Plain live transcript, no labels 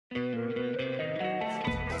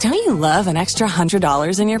Don't you love an extra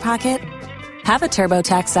 $100 in your pocket? Have a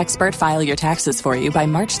TurboTax expert file your taxes for you by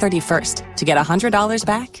March 31st to get $100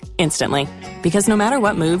 back instantly. Because no matter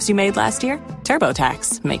what moves you made last year,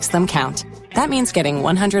 TurboTax makes them count. That means getting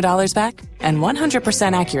 $100 back and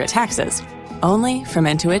 100% accurate taxes, only from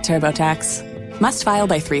Intuit TurboTax. Must file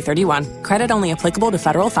by 3/31. Credit only applicable to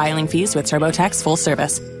federal filing fees with TurboTax full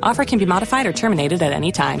service. Offer can be modified or terminated at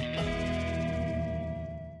any time.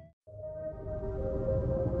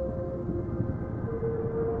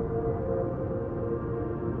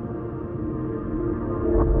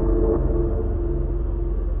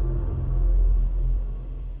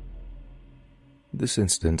 This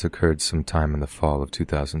incident occurred sometime in the fall of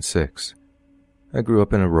 2006. I grew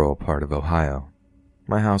up in a rural part of Ohio.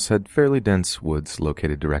 My house had fairly dense woods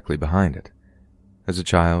located directly behind it. As a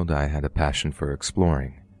child, I had a passion for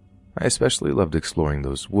exploring. I especially loved exploring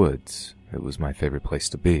those woods. It was my favorite place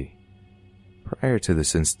to be. Prior to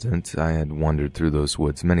this incident, I had wandered through those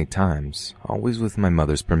woods many times, always with my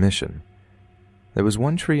mother's permission. There was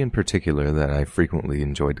one tree in particular that I frequently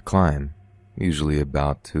enjoyed to climb, usually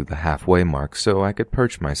about to the halfway mark, so I could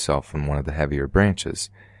perch myself on one of the heavier branches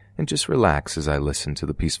and just relax as I listened to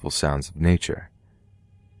the peaceful sounds of nature.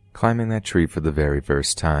 Climbing that tree for the very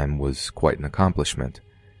first time was quite an accomplishment.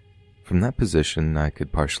 From that position, I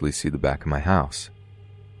could partially see the back of my house.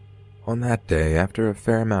 On that day, after a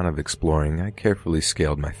fair amount of exploring, I carefully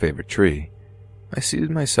scaled my favorite tree. I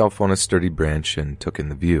seated myself on a sturdy branch and took in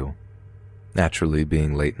the view. Naturally,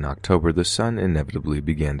 being late in October, the sun inevitably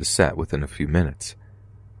began to set within a few minutes.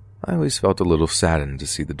 I always felt a little saddened to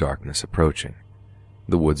see the darkness approaching.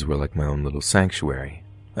 The woods were like my own little sanctuary.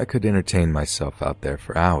 I could entertain myself out there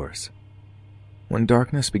for hours. When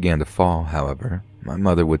darkness began to fall, however, my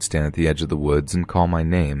mother would stand at the edge of the woods and call my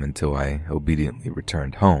name until I obediently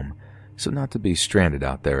returned home, so not to be stranded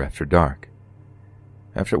out there after dark.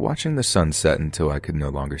 After watching the sun set until I could no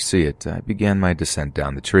longer see it, I began my descent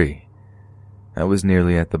down the tree. I was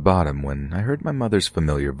nearly at the bottom when I heard my mother's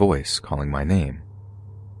familiar voice calling my name.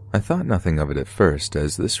 I thought nothing of it at first,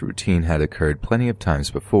 as this routine had occurred plenty of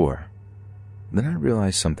times before. Then I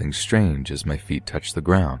realized something strange as my feet touched the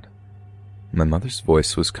ground. My mother's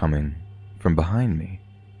voice was coming from behind me,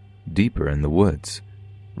 deeper in the woods,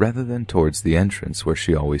 rather than towards the entrance where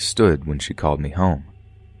she always stood when she called me home.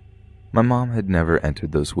 My mom had never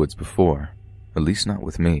entered those woods before, at least not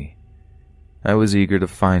with me. I was eager to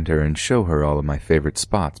find her and show her all of my favorite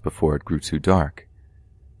spots before it grew too dark.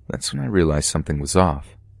 That's when I realized something was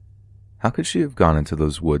off. How could she have gone into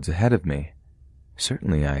those woods ahead of me?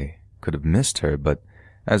 Certainly I could have missed her, but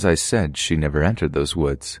as I said, she never entered those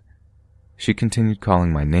woods. She continued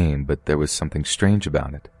calling my name, but there was something strange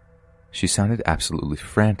about it. She sounded absolutely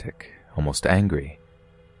frantic, almost angry.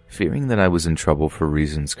 Fearing that I was in trouble for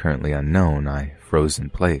reasons currently unknown, I froze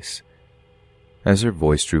in place. As her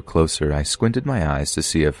voice drew closer, I squinted my eyes to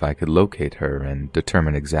see if I could locate her and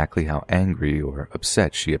determine exactly how angry or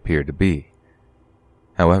upset she appeared to be.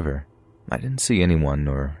 However, I didn't see anyone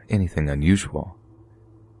or anything unusual.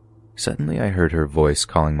 Suddenly I heard her voice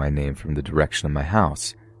calling my name from the direction of my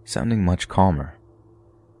house, sounding much calmer.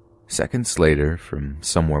 Seconds later, from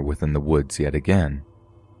somewhere within the woods yet again,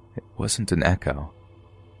 it wasn't an echo.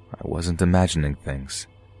 I wasn't imagining things.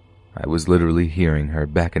 I was literally hearing her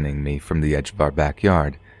beckoning me from the edge of our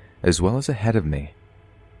backyard, as well as ahead of me.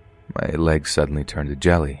 My legs suddenly turned to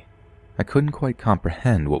jelly. I couldn't quite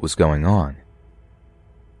comprehend what was going on.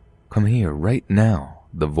 "Come here, right now,"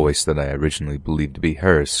 the voice that I originally believed to be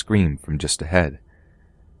hers screamed from just ahead.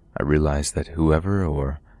 I realized that whoever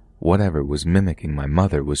or whatever was mimicking my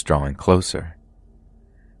mother was drawing closer.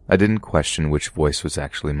 I didn't question which voice was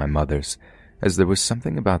actually my mother's, as there was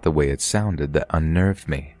something about the way it sounded that unnerved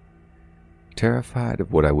me. Terrified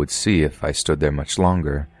of what I would see if I stood there much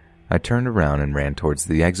longer, I turned around and ran towards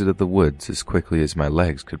the exit of the woods as quickly as my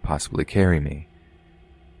legs could possibly carry me.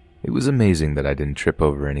 It was amazing that I didn't trip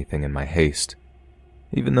over anything in my haste.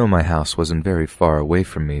 Even though my house wasn't very far away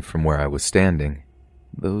from me from where I was standing,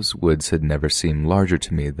 those woods had never seemed larger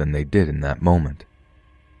to me than they did in that moment.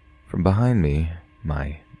 From behind me,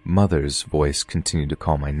 my mother's voice continued to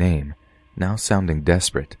call my name, now sounding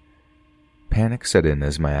desperate. Panic set in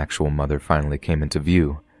as my actual mother finally came into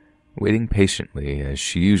view, waiting patiently as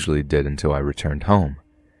she usually did until I returned home.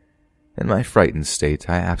 In my frightened state,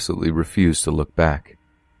 I absolutely refused to look back.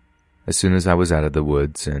 As soon as I was out of the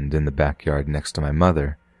woods and in the backyard next to my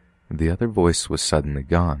mother, the other voice was suddenly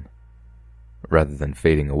gone. Rather than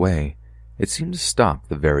fading away, it seemed to stop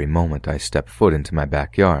the very moment I stepped foot into my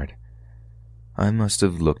backyard. I must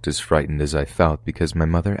have looked as frightened as I felt because my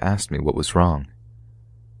mother asked me what was wrong.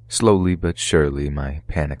 Slowly but surely, my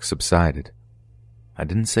panic subsided. I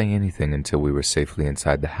didn't say anything until we were safely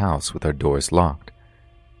inside the house with our doors locked.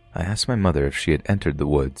 I asked my mother if she had entered the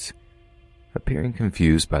woods. Appearing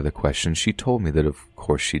confused by the question, she told me that of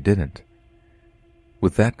course she didn't.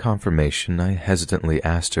 With that confirmation, I hesitantly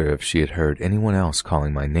asked her if she had heard anyone else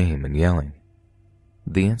calling my name and yelling.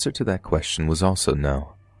 The answer to that question was also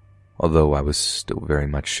no. Although I was still very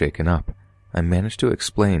much shaken up, I managed to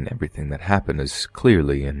explain everything that happened as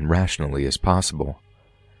clearly and rationally as possible.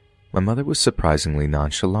 My mother was surprisingly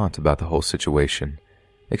nonchalant about the whole situation,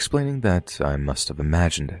 explaining that I must have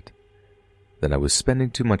imagined it, that I was spending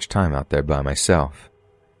too much time out there by myself.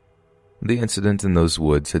 The incident in those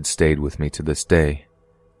woods had stayed with me to this day.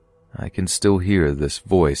 I can still hear this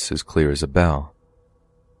voice as clear as a bell.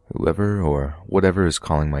 Whoever or whatever is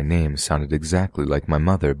calling my name sounded exactly like my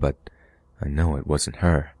mother, but I know it wasn't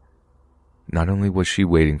her. Not only was she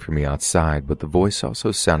waiting for me outside, but the voice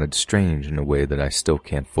also sounded strange in a way that I still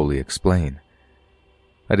can't fully explain.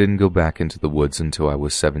 I didn't go back into the woods until I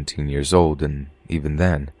was 17 years old, and even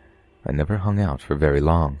then, I never hung out for very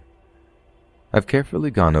long. I've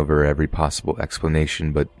carefully gone over every possible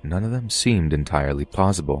explanation, but none of them seemed entirely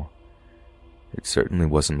plausible. It certainly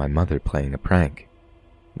wasn't my mother playing a prank.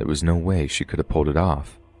 There was no way she could have pulled it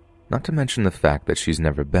off, not to mention the fact that she's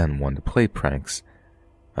never been one to play pranks.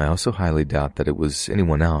 I also highly doubt that it was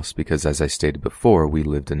anyone else because, as I stated before, we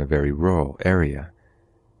lived in a very rural area.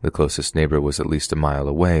 The closest neighbor was at least a mile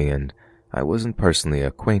away, and I wasn't personally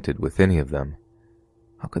acquainted with any of them.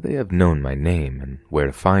 How could they have known my name and where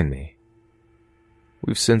to find me?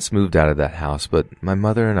 We've since moved out of that house, but my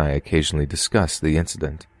mother and I occasionally discuss the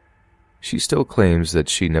incident. She still claims that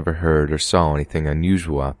she never heard or saw anything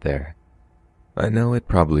unusual out there. I know it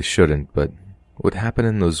probably shouldn't, but what happened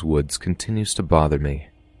in those woods continues to bother me.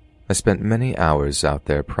 I spent many hours out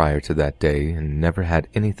there prior to that day and never had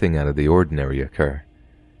anything out of the ordinary occur.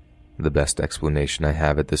 The best explanation I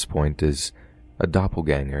have at this point is a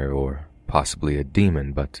doppelganger or possibly a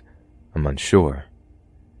demon, but I'm unsure.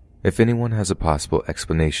 If anyone has a possible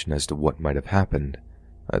explanation as to what might have happened,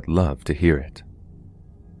 I'd love to hear it.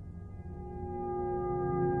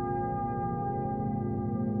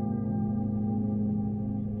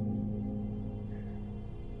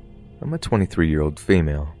 I'm a 23-year-old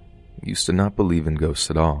female. Used to not believe in ghosts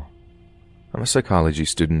at all. I'm a psychology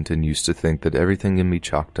student and used to think that everything can be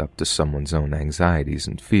chalked up to someone's own anxieties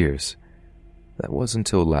and fears. That was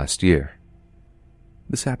until last year.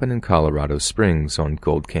 This happened in Colorado Springs on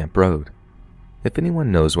Gold Camp Road. If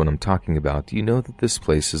anyone knows what I'm talking about, you know that this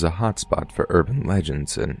place is a hotspot for urban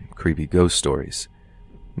legends and creepy ghost stories.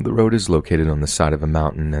 The road is located on the side of a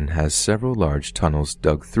mountain and has several large tunnels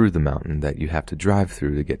dug through the mountain that you have to drive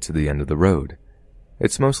through to get to the end of the road.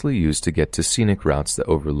 It's mostly used to get to scenic routes that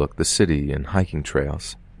overlook the city and hiking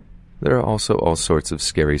trails. There are also all sorts of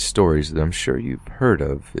scary stories that I'm sure you've heard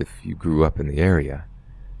of if you grew up in the area.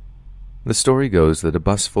 The story goes that a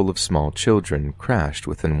bus full of small children crashed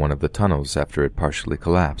within one of the tunnels after it partially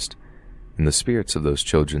collapsed, and the spirits of those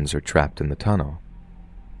children are trapped in the tunnel.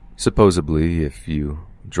 Supposedly, if you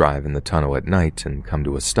drive in the tunnel at night and come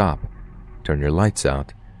to a stop, turn your lights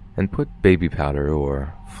out, and put baby powder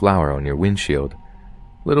or flour on your windshield,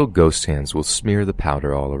 little ghost hands will smear the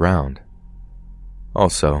powder all around.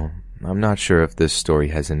 Also, I'm not sure if this story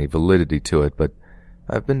has any validity to it, but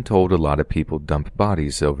I've been told a lot of people dump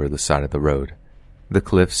bodies over the side of the road. The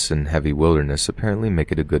cliffs and heavy wilderness apparently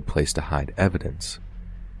make it a good place to hide evidence.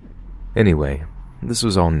 Anyway, this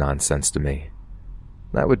was all nonsense to me.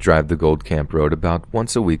 I would drive the Gold Camp Road about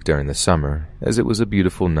once a week during the summer, as it was a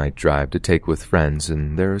beautiful night drive to take with friends,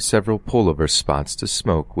 and there are several pullover spots to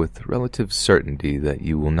smoke with relative certainty that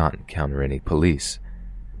you will not encounter any police.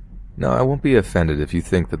 Now, I won't be offended if you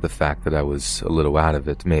think that the fact that I was a little out of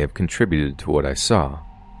it may have contributed to what I saw.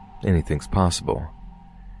 Anything's possible.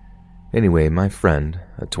 Anyway, my friend,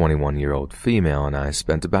 a 21-year-old female, and I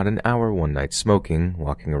spent about an hour one night smoking,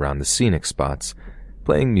 walking around the scenic spots,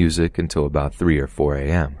 playing music until about 3 or 4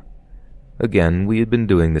 a.m. Again, we had been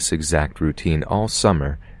doing this exact routine all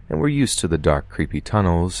summer and were used to the dark, creepy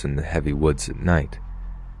tunnels and the heavy woods at night.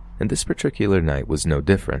 And this particular night was no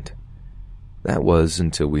different. That was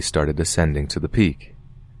until we started ascending to the peak.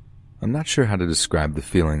 I'm not sure how to describe the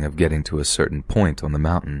feeling of getting to a certain point on the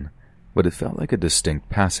mountain, but it felt like a distinct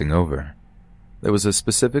passing over. There was a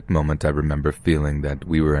specific moment I remember feeling that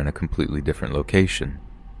we were in a completely different location.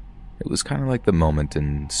 It was kind of like the moment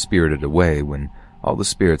in Spirited Away when all the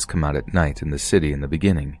spirits come out at night in the city in the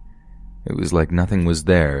beginning. It was like nothing was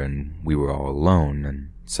there and we were all alone, and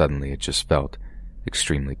suddenly it just felt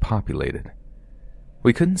extremely populated.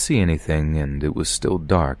 We couldn't see anything and it was still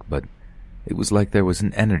dark, but it was like there was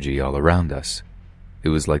an energy all around us. It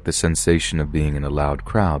was like the sensation of being in a loud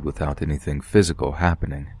crowd without anything physical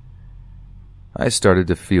happening. I started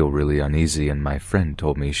to feel really uneasy, and my friend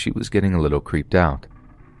told me she was getting a little creeped out.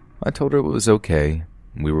 I told her it was okay.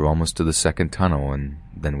 We were almost to the second tunnel, and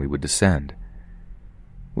then we would descend.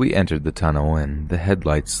 We entered the tunnel, and the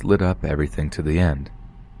headlights lit up everything to the end.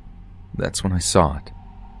 That's when I saw it.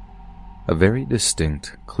 A very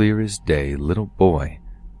distinct, clear-as-day little boy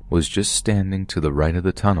was just standing to the right of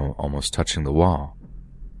the tunnel, almost touching the wall.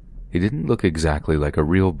 He didn't look exactly like a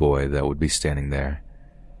real boy that would be standing there.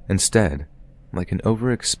 Instead, like an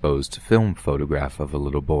overexposed film photograph of a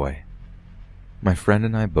little boy. My friend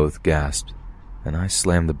and I both gasped, and I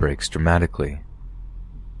slammed the brakes dramatically.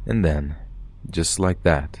 And then, just like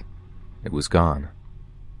that, it was gone.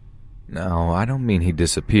 Now, I don't mean he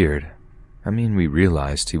disappeared. I mean we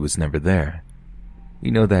realized he was never there.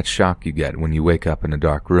 You know that shock you get when you wake up in a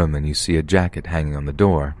dark room and you see a jacket hanging on the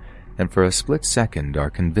door, and for a split second are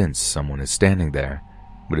convinced someone is standing there,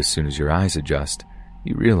 but as soon as your eyes adjust,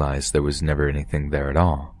 you realize there was never anything there at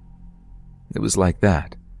all. It was like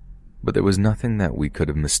that, but there was nothing that we could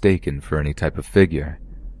have mistaken for any type of figure.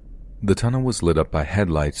 The tunnel was lit up by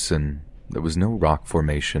headlights, and there was no rock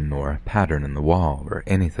formation or pattern in the wall or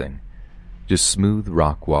anything, just smooth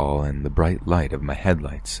rock wall and the bright light of my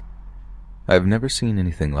headlights. I have never seen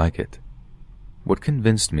anything like it. What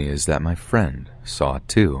convinced me is that my friend saw it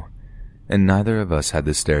too, and neither of us had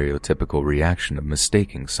the stereotypical reaction of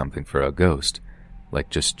mistaking something for a ghost, like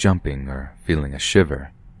just jumping or feeling a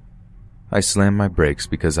shiver. I slammed my brakes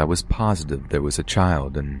because I was positive there was a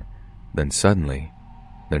child, and then suddenly,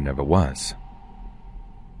 there never was.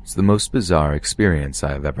 It's the most bizarre experience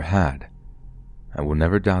I have ever had. I will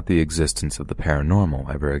never doubt the existence of the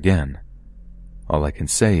paranormal ever again. All I can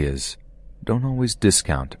say is, don't always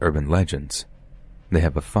discount urban legends. They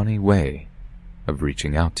have a funny way of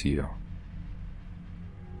reaching out to you.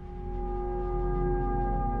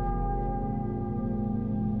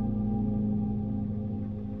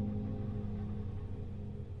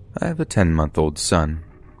 I have a 10-month-old son,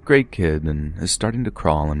 great kid, and is starting to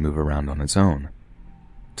crawl and move around on his own.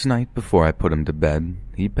 Tonight, before I put him to bed,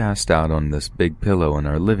 he passed out on this big pillow in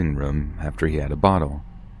our living room after he had a bottle.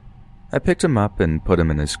 I picked him up and put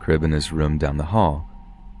him in his crib in his room down the hall,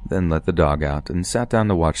 then let the dog out and sat down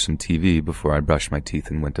to watch some TV before I brushed my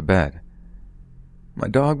teeth and went to bed. My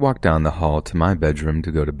dog walked down the hall to my bedroom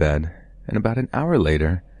to go to bed, and about an hour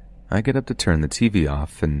later, I get up to turn the TV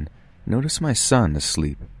off and notice my son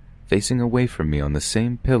asleep, facing away from me on the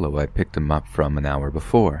same pillow I picked him up from an hour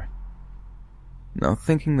before. Now,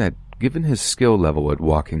 thinking that given his skill level at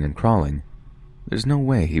walking and crawling, there's no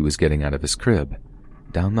way he was getting out of his crib,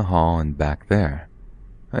 down the hall and back there,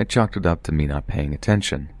 I chalked it up to me not paying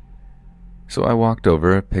attention. So I walked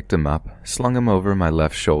over, picked him up, slung him over my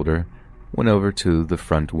left shoulder, went over to the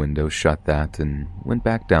front window, shut that, and went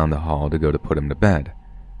back down the hall to go to put him to bed.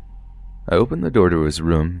 I opened the door to his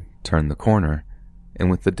room, turned the corner, and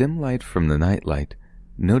with the dim light from the nightlight,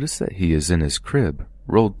 noticed that he is in his crib,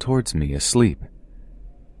 rolled towards me, asleep.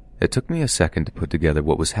 It took me a second to put together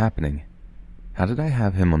what was happening. How did I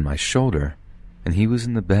have him on my shoulder, and he was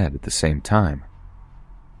in the bed at the same time?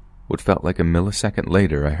 What felt like a millisecond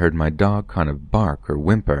later, I heard my dog kind of bark or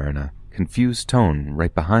whimper in a confused tone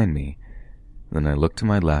right behind me. Then I looked to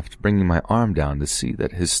my left, bringing my arm down to see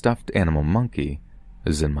that his stuffed animal monkey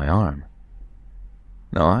is in my arm.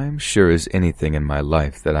 Now, I am sure as anything in my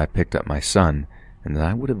life that I picked up my son, and that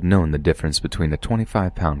I would have known the difference between a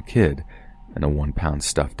 25-pound kid and a 1-pound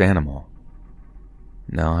stuffed animal.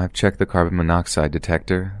 Now, I've checked the carbon monoxide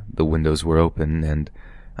detector, the windows were open, and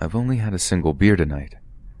I've only had a single beer tonight.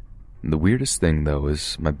 The weirdest thing, though,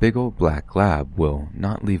 is my big old black lab will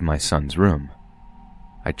not leave my son's room.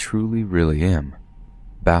 I truly, really am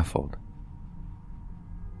baffled.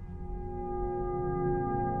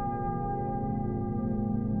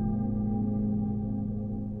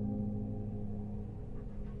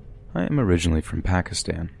 I am originally from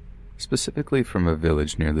Pakistan, specifically from a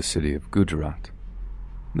village near the city of Gujarat.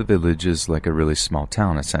 The village is like a really small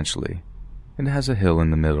town, essentially. It has a hill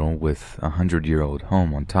in the middle with a 100-year-old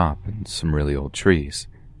home on top and some really old trees.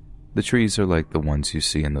 The trees are like the ones you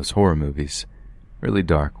see in those horror movies, really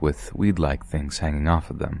dark with weed-like things hanging off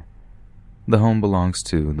of them. The home belongs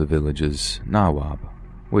to the village's Nawab,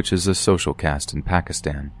 which is a social caste in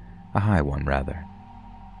Pakistan, a high one rather.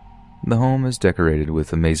 The home is decorated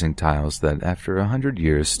with amazing tiles that after 100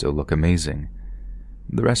 years still look amazing.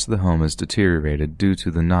 The rest of the home is deteriorated due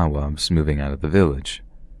to the Nawabs moving out of the village.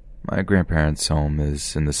 My grandparents' home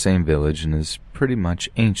is in the same village and is pretty much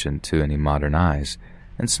ancient to any modern eyes,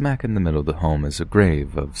 and smack in the middle of the home is a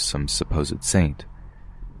grave of some supposed saint.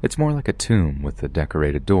 It's more like a tomb with a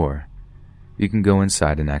decorated door. You can go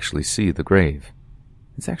inside and actually see the grave.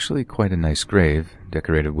 It's actually quite a nice grave,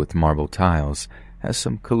 decorated with marble tiles, has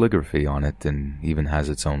some calligraphy on it, and even has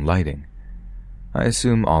its own lighting. I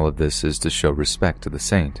assume all of this is to show respect to the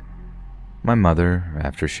saint. My mother,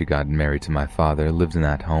 after she got married to my father, lived in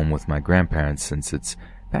that home with my grandparents since it's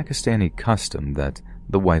Pakistani custom that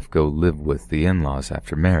the wife go live with the in-laws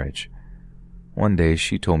after marriage. One day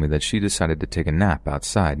she told me that she decided to take a nap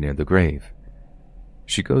outside near the grave.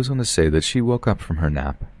 She goes on to say that she woke up from her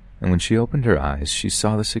nap, and when she opened her eyes, she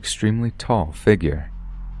saw this extremely tall figure.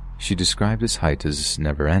 She described his height as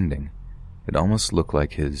never-ending. It almost looked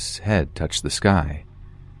like his head touched the sky.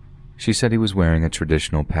 She said he was wearing a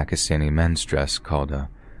traditional Pakistani men's dress called a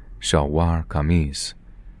shalwar kameez.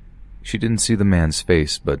 She didn't see the man's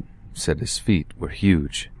face, but said his feet were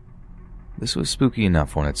huge. This was spooky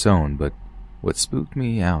enough on its own, but what spooked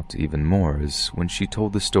me out even more is when she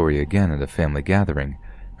told the story again at a family gathering.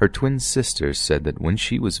 Her twin sister said that when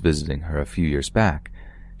she was visiting her a few years back,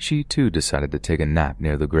 she too decided to take a nap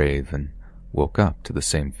near the grave and woke up to the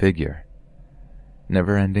same figure.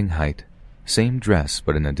 Never-ending height, same dress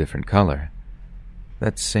but in a different color.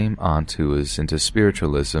 That same aunt who is into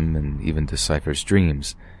spiritualism and even deciphers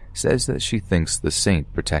dreams says that she thinks the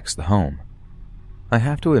saint protects the home. I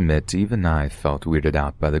have to admit, even I felt weirded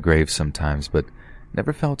out by the grave sometimes, but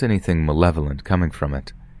never felt anything malevolent coming from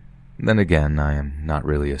it. Then again, I am not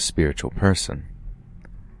really a spiritual person.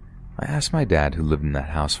 I asked my dad, who lived in that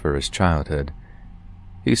house for his childhood.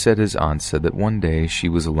 He said his aunt said that one day she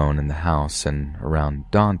was alone in the house, and around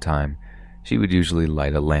dawn time, she would usually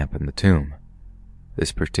light a lamp in the tomb.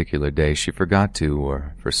 This particular day she forgot to,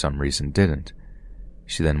 or for some reason didn't.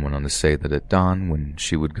 She then went on to say that at dawn, when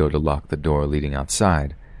she would go to lock the door leading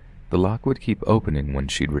outside, the lock would keep opening when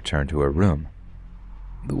she'd return to her room.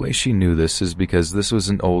 The way she knew this is because this was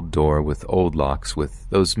an old door with old locks with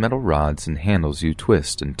those metal rods and handles you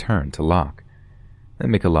twist and turn to lock. They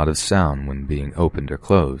make a lot of sound when being opened or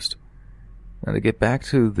closed. Now, to get back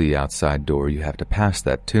to the outside door, you have to pass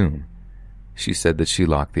that tomb. She said that she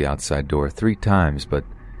locked the outside door 3 times, but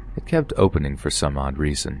it kept opening for some odd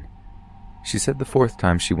reason. She said the 4th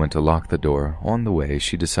time she went to lock the door, on the way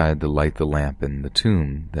she decided to light the lamp in the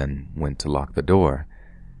tomb, then went to lock the door.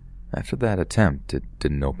 After that attempt, it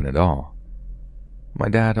didn't open at all. My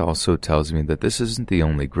dad also tells me that this isn't the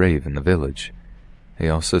only grave in the village. He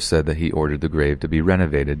also said that he ordered the grave to be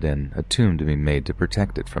renovated and a tomb to be made to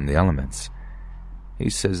protect it from the elements. He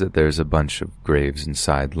says that there's a bunch of graves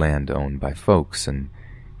inside land owned by folks and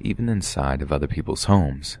even inside of other people's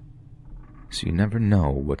homes. So you never know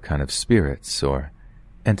what kind of spirits or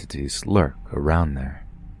entities lurk around there.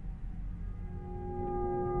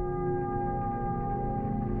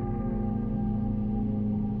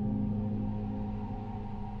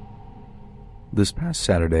 This past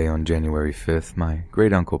Saturday on January 5th, my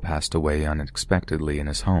great-uncle passed away unexpectedly in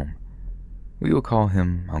his home. We will call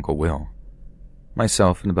him Uncle Will.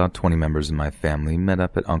 Myself and about 20 members of my family met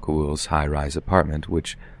up at Uncle Will's high-rise apartment,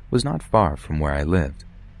 which was not far from where I lived.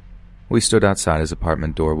 We stood outside his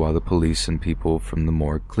apartment door while the police and people from the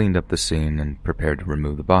morgue cleaned up the scene and prepared to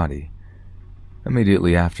remove the body.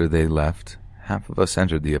 Immediately after they left, half of us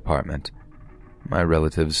entered the apartment. My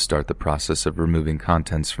relatives start the process of removing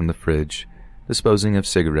contents from the fridge, disposing of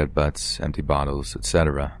cigarette butts, empty bottles,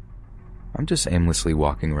 etc. I'm just aimlessly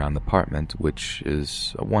walking around the apartment, which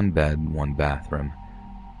is a 1-bed, 1-bathroom,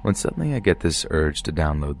 when suddenly I get this urge to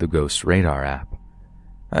download the Ghost Radar app.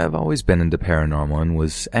 I have always been into paranormal and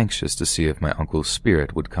was anxious to see if my uncle's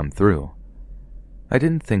spirit would come through. I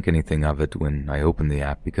didn't think anything of it when I opened the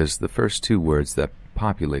app because the first 2 words that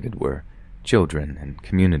populated were children and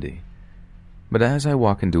community. But as I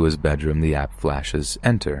walk into his bedroom, the app flashes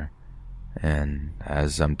enter, and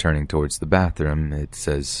as I'm turning towards the bathroom, it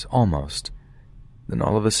says almost. Then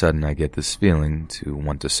all of a sudden I get this feeling to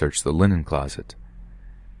want to search the linen closet.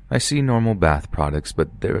 I see normal bath products,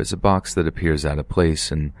 but there is a box that appears out of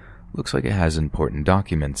place and looks like it has important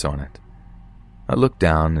documents on it. I look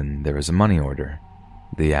down and there is a money order.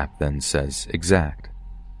 The app then says exact.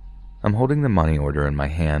 I'm holding the money order in my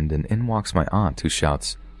hand and in walks my aunt, who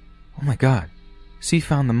shouts, "Oh my God, C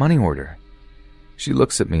found the money order." She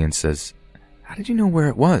looks at me and says, "How did you know where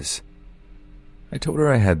it was?" I told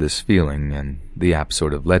her I had this feeling and the app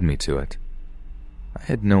sort of led me to it. I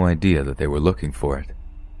had no idea that they were looking for it.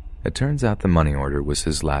 It turns out the money order was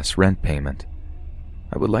his last rent payment.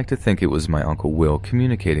 I would like to think it was my Uncle Will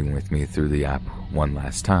communicating with me through the app one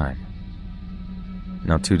last time.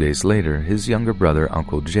 Now 2 days later, his younger brother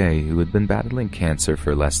Uncle Jay, who had been battling cancer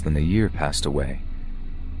for less than a year, passed away.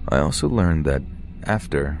 I also learned that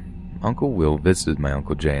after, Uncle Will visited my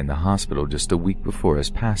Uncle Jay in the hospital just a week before his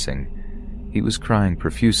passing. He was crying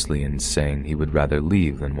profusely and saying he would rather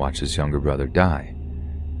leave than watch his younger brother die.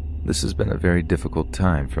 This has been a very difficult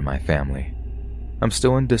time for my family. I'm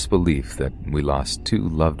still in disbelief that we lost 2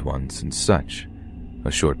 loved ones in such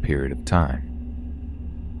a short period of time.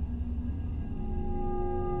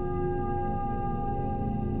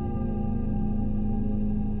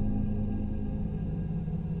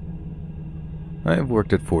 I have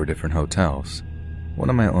worked at 4 different hotels. One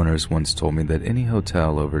of my owners once told me that any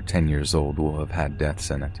hotel over 10 years old will have had deaths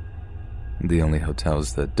in it. The only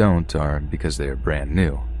hotels that don't are because they are brand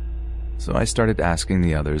new. So I started asking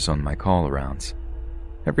the others on my call-arounds.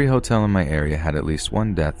 Every hotel in my area had at least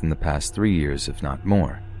 1 death in the past 3 years, if not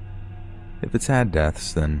more. If it's had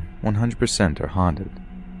deaths, then 100% are haunted,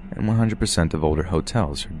 and 100% of older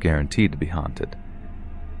hotels are guaranteed to be haunted.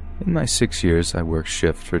 In my 6 years, I worked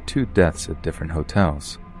shift for 2 deaths at different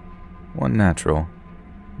hotels. 1 natural,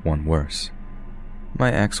 1 worse.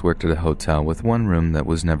 My ex worked at a hotel with 1 room that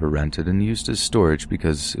was never rented and used as storage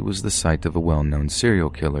because it was the site of a well-known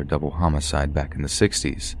serial killer double homicide back in the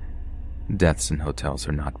 60s. Deaths in hotels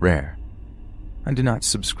are not rare. I do not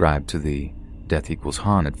subscribe to the death equals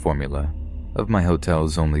haunted formula. Of my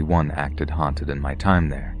hotels, only 1 acted haunted in my time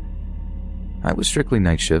there. I was strictly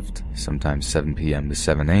night shift, sometimes 7 p.m. to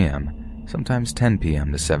 7 a.m., sometimes 10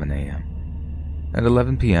 p.m. to 7 a.m. At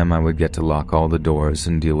 11 p.m. I would get to lock all the doors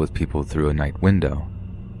and deal with people through a night window.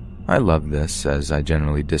 I love this, as I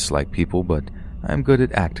generally dislike people, but I am good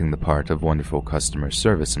at acting the part of wonderful customer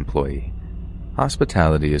service employee.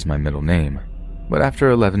 Hospitality is my middle name, but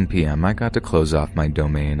after 11 p.m. I got to close off my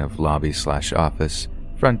domain of lobby/office,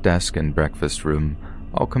 front desk, and breakfast room,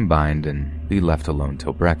 all combined, and be left alone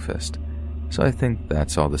till breakfast. So I think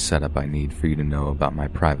that's all the setup I need for you to know about my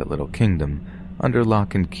private little kingdom under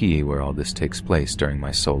lock and key where all this takes place during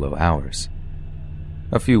my solo hours.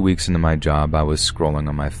 A few weeks into my job, I was scrolling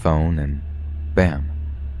on my phone and bam,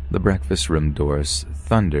 the breakfast room doors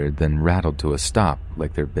thundered, then rattled to a stop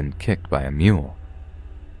like they'd been kicked by a mule.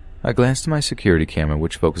 I glanced at my security camera,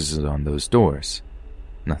 which focuses on those doors.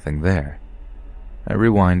 Nothing there. I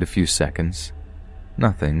rewind a few seconds.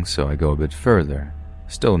 Nothing, so I go a bit further.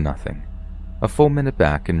 Still nothing. A full minute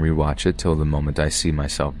back and rewatch it till the moment I see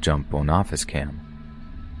myself jump on office cam.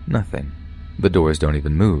 Nothing. The doors don't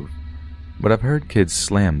even move. But I've heard kids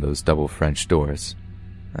slam those double French doors.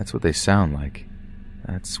 That's what they sound like.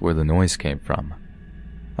 That's where the noise came from.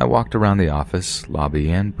 I walked around the office,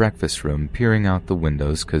 lobby, and breakfast room, peering out the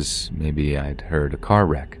windows because maybe I'd heard a car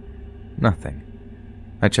wreck. Nothing.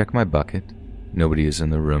 I check my bucket. Nobody is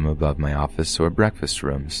in the room above my office or breakfast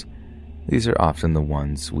rooms. These are often the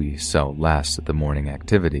ones we sell last at the morning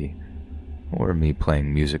activity, or me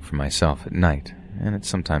playing music for myself at night, and it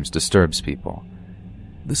sometimes disturbs people.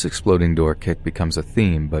 This exploding door kick becomes a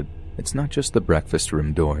theme, but it's not just the breakfast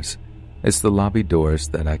room doors. It's the lobby doors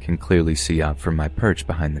that I can clearly see out from my perch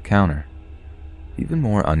behind the counter. Even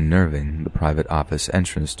more unnerving, the private office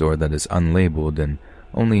entrance door that is unlabeled and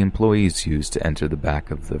only employees use to enter the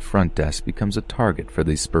back of the front desk becomes a target for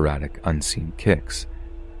these sporadic, unseen kicks.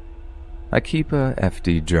 I keep a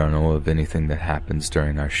FD journal of anything that happens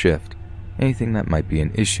during our shift, anything that might be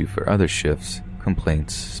an issue for other shifts,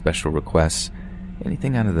 complaints, special requests,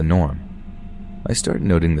 anything out of the norm. I start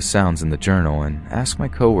noting the sounds in the journal and ask my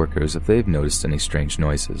coworkers if they've noticed any strange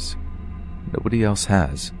noises. Nobody else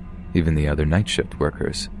has, even the other night shift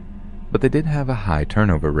workers, but they did have a high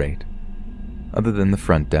turnover rate. Other than the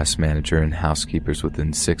front desk manager and housekeepers,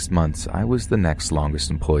 within 6 months, I was the next longest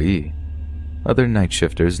employee. Other night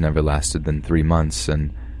shifters never lasted than 3 months,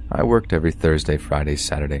 and I worked every Thursday, Friday,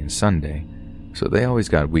 Saturday, and Sunday, so they always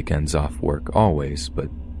got weekends off work always, but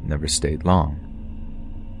never stayed long.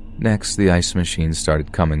 Next, the ice machine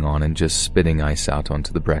started coming on and just spitting ice out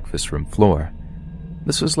onto the breakfast room floor.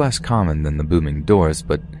 This was less common than the booming doors,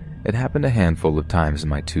 but it happened a handful of times in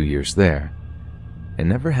my 2 years there. It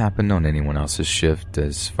never happened on anyone else's shift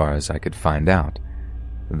as far as I could find out.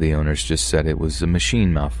 The owners just said it was a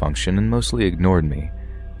machine malfunction and mostly ignored me,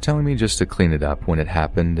 telling me just to clean it up when it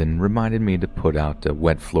happened and reminded me to put out a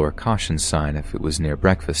wet floor caution sign if it was near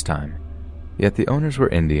breakfast time. Yet the owners were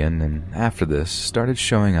Indian, and after this started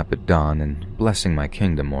showing up at dawn and blessing my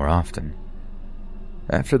kingdom more often.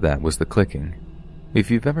 After that was the clicking. If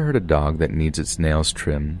you've ever heard a dog that needs its nails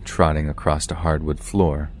trimmed trotting across a hardwood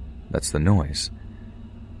floor, that's the noise.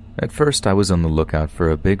 At first I was on the lookout for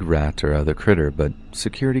a big rat or other critter, but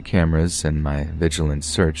security cameras and my vigilant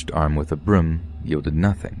search armed with a broom yielded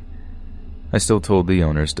nothing. I still told the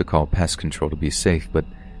owners to call pest control to be safe, but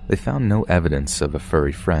they found no evidence of a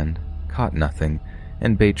furry friend, caught nothing,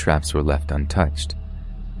 and bait traps were left untouched.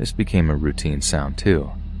 This became a routine sound too.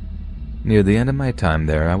 Near the end of my time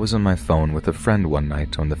there, I was on my phone with a friend one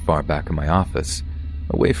night on the far back of my office,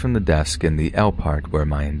 away from the desk in the L part where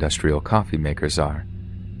my industrial coffee makers are,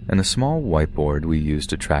 and a small whiteboard we used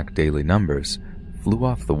to track daily numbers flew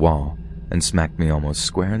off the wall and smacked me almost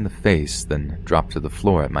square in the face, then dropped to the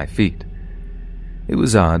floor at my feet. It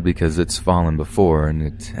was odd because it's fallen before and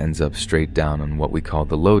it ends up straight down on what we call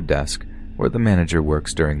the load desk, where the manager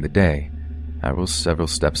works during the day. I was several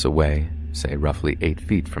steps away, say roughly 8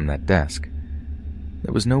 feet from that desk.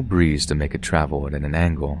 There was no breeze to make it travel at an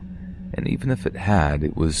angle, and even if it had,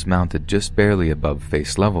 it was mounted just barely above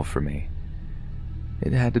face level for me.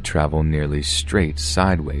 It had to travel nearly straight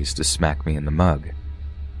sideways to smack me in the mug.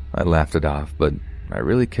 I laughed it off, but I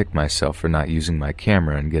really kicked myself for not using my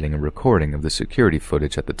camera and getting a recording of the security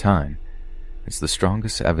footage at the time. It's the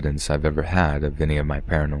strongest evidence I've ever had of any of my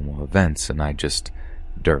paranormal events, and I just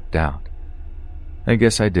derped out. I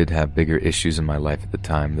guess I did have bigger issues in my life at the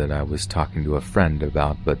time that I was talking to a friend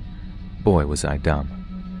about, but boy was I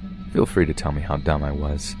dumb. Feel free to tell me how dumb I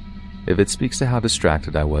was. If it speaks to how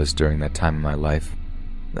distracted I was during that time in my life,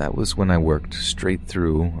 that was when I worked straight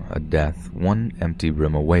through a death 1 empty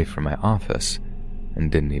room away from my office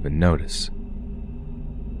and didn't even notice.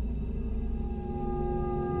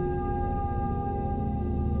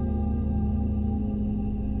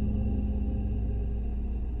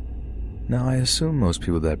 Now, I assume most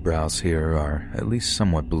people that browse here are at least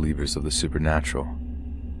somewhat believers of the supernatural.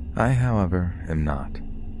 I, however, am not.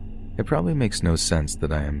 It probably makes no sense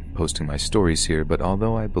that I am posting my stories here, but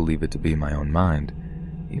although I believe it to be my own mind,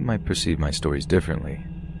 you might perceive my stories differently.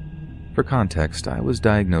 For context, I was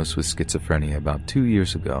diagnosed with schizophrenia about 2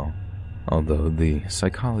 years ago, although the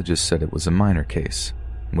psychologist said it was a minor case,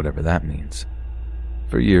 whatever that means.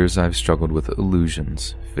 For years, I've struggled with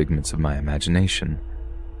illusions, figments of my imagination.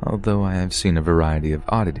 Although I have seen a variety of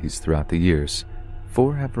oddities throughout the years,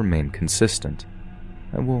 4 have remained consistent.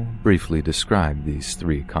 I will briefly describe these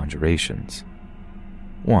 3 conjurations.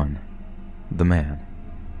 1. The Man.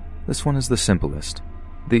 This one is the simplest,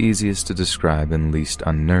 the easiest to describe and least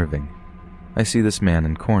unnerving. I see this man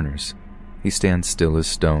in corners. He stands still as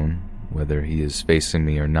stone. Whether he is facing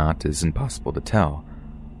me or not is impossible to tell.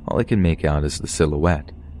 All I can make out is the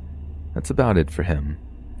silhouette. That's about it for him.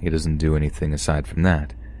 He doesn't do anything aside from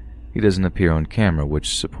that. He doesn't appear on camera,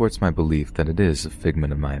 which supports my belief that it is a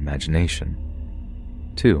figment of my imagination.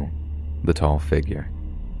 2. The tall figure.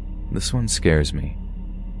 This one scares me.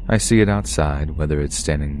 I see it outside, whether it's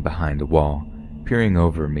standing behind a wall, peering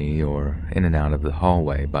over me, or in and out of the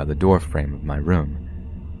hallway by the doorframe of my room.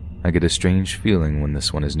 I get a strange feeling when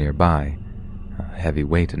this one is nearby, a heavy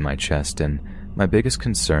weight in my chest, and my biggest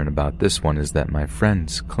concern about this one is that my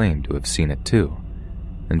friends claim to have seen it too.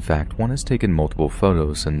 In fact, one has taken multiple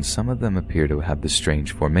photos, and some of them appear to have the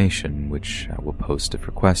strange formation, which I will post if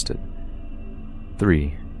requested.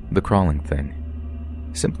 3. The crawling thing.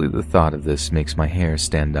 Simply the thought of this makes my hair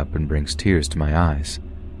stand up and brings tears to my eyes.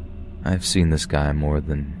 I've seen this guy more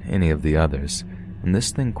than any of the others, and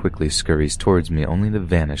this thing quickly scurries towards me only to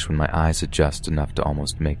vanish when my eyes adjust enough to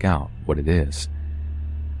almost make out what it is.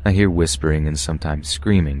 I hear whispering and sometimes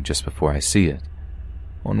screaming just before I see it.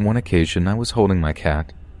 On one occasion, I was holding my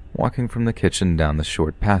cat, walking from the kitchen down the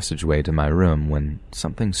short passageway to my room when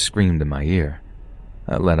something screamed in my ear.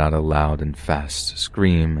 I let out a loud and fast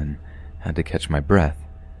scream and had to catch my breath.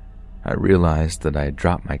 I realized that I had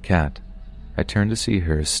dropped my cat. I turned to see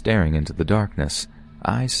her staring into the darkness,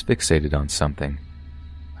 eyes fixated on something.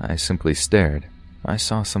 I simply stared. I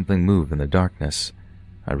saw something move in the darkness.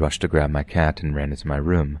 I rushed to grab my cat and ran into my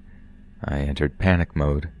room. I entered panic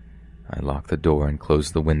mode. I locked the door and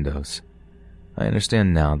closed the windows. I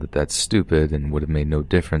understand now that that's stupid and would have made no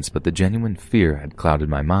difference, but the genuine fear had clouded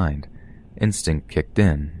my mind. Instinct kicked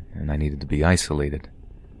in, and I needed to be isolated.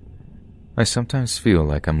 I sometimes feel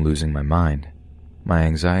like I'm losing my mind. My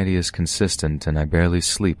anxiety is consistent, and I barely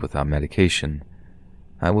sleep without medication.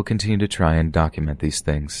 I will continue to try and document these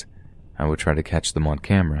things. I will try to catch them on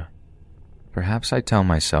camera. Perhaps I tell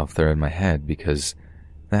myself they're in my head because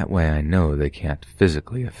that way I know they can't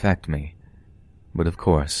physically affect me. But of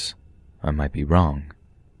course, I might be wrong.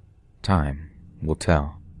 Time will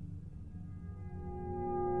tell.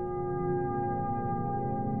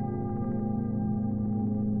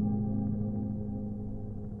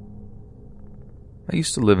 I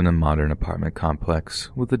used to live in a modern apartment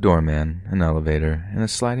complex with a doorman, an elevator, and a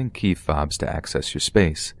sliding key fobs to access your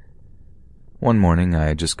space. One morning, I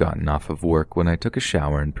had just gotten off of work when I took a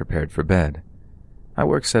shower and prepared for bed. I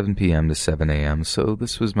work 7 p.m. to 7 a.m., so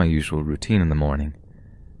this was my usual routine in the morning.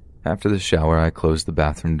 After the shower, I closed the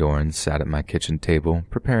bathroom door and sat at my kitchen table,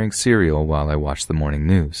 preparing cereal while I watched the morning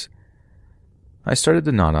news. I started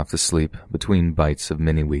to nod off to sleep between bites of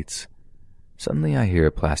mini-wheats. Suddenly I hear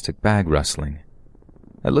a plastic bag rustling.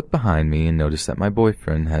 I look behind me and notice that my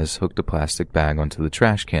boyfriend has hooked a plastic bag onto the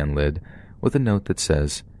trash can lid with a note that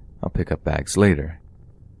says, "I'll pick up bags later."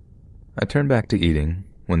 I turn back to eating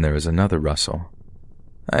when there is another rustle.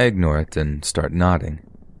 I ignore it and start nodding.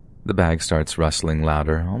 The bag starts rustling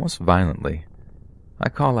louder, almost violently. I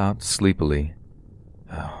call out sleepily,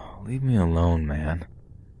 "Oh, leave me alone, man."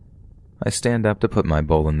 I stand up to put my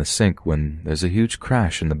bowl in the sink when there's a huge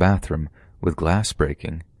crash in the bathroom with glass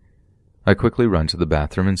breaking. I quickly run to the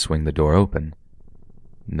bathroom and swing the door open.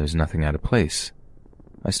 There's nothing out of place.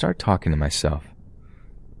 I start talking to myself.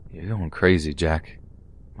 "You're going crazy, Jack.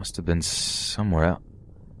 Must have been somewhere else."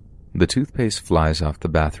 The toothpaste flies off the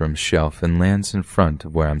bathroom shelf and lands in front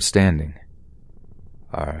of where I'm standing.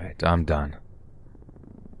 All right, I'm done.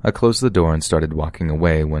 I closed the door and started walking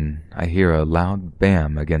away when I hear a loud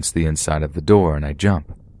bam against the inside of the door and I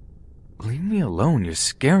jump. "Leave me alone, you're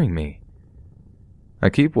scaring me." I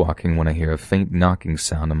keep walking when I hear a faint knocking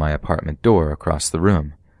sound on my apartment door across the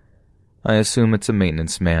room. I assume it's a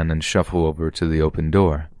maintenance man and shuffle over to the open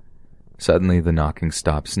door. Suddenly the knocking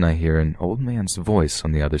stops and I hear an old man's voice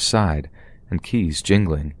on the other side and keys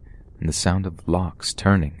jingling and the sound of locks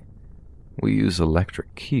turning. We use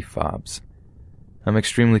electric key fobs. I'm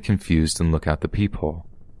extremely confused and look out the peephole.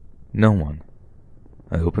 No one.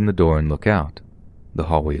 I open the door and look out. The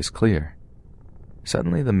hallway is clear.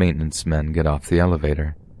 Suddenly the maintenance men get off the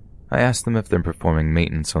elevator. I ask them if they're performing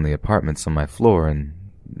maintenance on the apartments on my floor and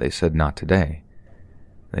they said not today.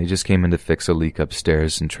 They just came in to fix a leak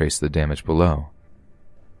upstairs and trace the damage below.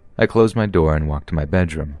 I close my door and walk to my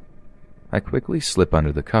bedroom. I quickly slip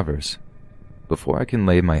under the covers. Before I can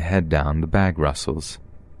lay my head down, the bag rustles.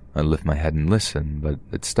 I lift my head and listen, but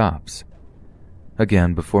it stops.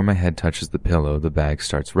 Again, before my head touches the pillow, the bag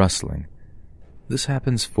starts rustling. This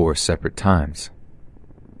happens 4 separate times.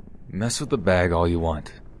 Mess with the bag all you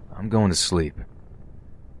want. I'm going to sleep.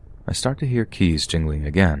 I start to hear keys jingling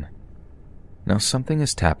again. Now something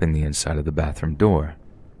is tapping the inside of the bathroom door.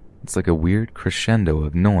 It's like a weird crescendo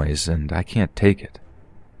of noise, and I can't take it.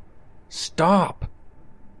 Stop!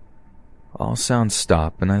 All sounds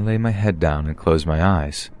stop, and I lay my head down and close my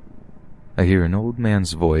eyes. I hear an old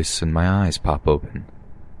man's voice, and my eyes pop open.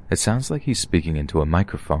 It sounds like he's speaking into a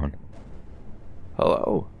microphone.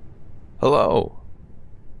 Hello? Hello?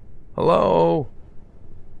 Hello?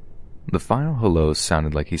 The final hello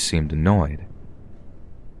sounded like he seemed annoyed.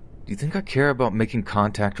 Do you think I care about making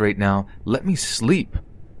contact right now? Let me sleep.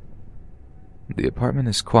 The apartment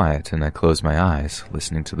is quiet and I close my eyes,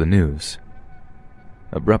 listening to the news.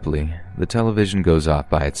 Abruptly, the television goes off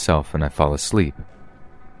by itself and I fall asleep.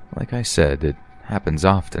 Like I said, it happens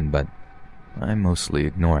often, but I mostly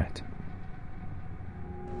ignore it.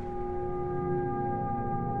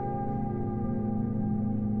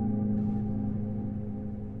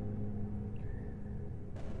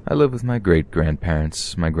 I live with my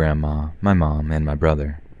great-grandparents, my grandma, my mom, and my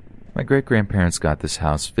brother. My great-grandparents got this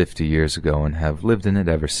house 50 years ago and have lived in it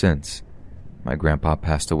ever since. My grandpa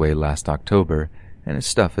passed away last October, and his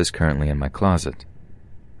stuff is currently in my closet.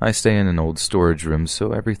 I stay in an old storage room,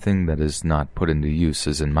 so everything that is not put into use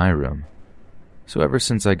is in my room. So ever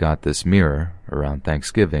since I got this mirror, around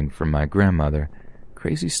Thanksgiving, from my grandmother,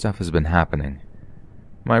 crazy stuff has been happening.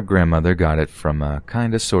 My grandmother got it from a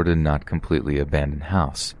kinda sorta not completely abandoned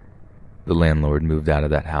house. The landlord moved out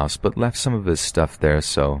of that house but left some of his stuff there,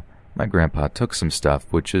 so my grandpa took some stuff,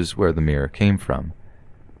 which is where the mirror came from.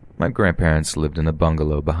 My grandparents lived in a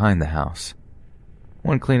bungalow behind the house.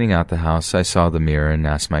 When cleaning out the house, I saw the mirror and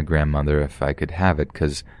asked my grandmother if I could have it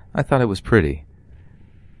because I thought it was pretty.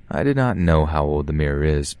 I did not know how old the mirror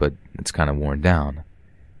is, but it's kinda worn down.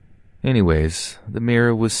 Anyways, the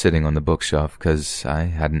mirror was sitting on the bookshelf because I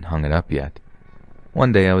hadn't hung it up yet.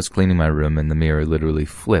 One day I was cleaning my room and the mirror literally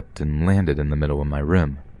flipped and landed in the middle of my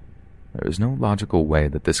room. There was no logical way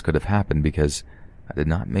that this could have happened because I did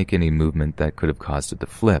not make any movement that could have caused it to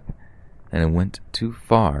flip, and it went too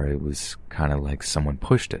far. It was kind of like someone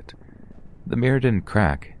pushed it. The mirror didn't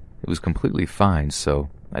crack. It was completely fine, so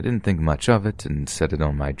I didn't think much of it and set it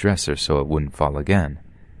on my dresser so it wouldn't fall again.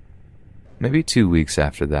 Maybe 2 weeks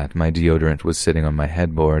after that, my deodorant was sitting on my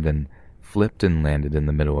headboard and flipped and landed in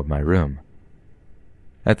the middle of my room.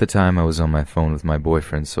 At the time, I was on my phone with my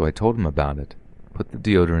boyfriend, so I told him about it, put the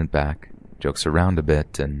deodorant back, jokes around a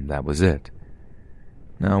bit, and that was it.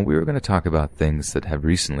 Now, we were going to talk about things that have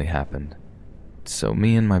recently happened. So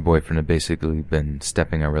me and my boyfriend have basically been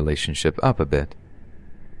stepping our relationship up a bit.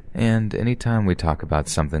 And anytime we talk about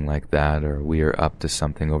something like that or we are up to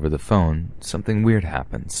something over the phone, something weird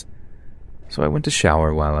happens. So I went to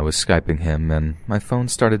shower while I was Skyping him and my phone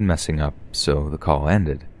started messing up, so the call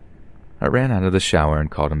ended. I ran out of the shower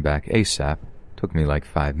and called him back ASAP. Took me like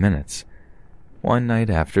 5 minutes. One night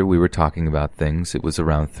after we were talking about things, it was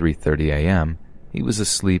around 3:30 a.m., he was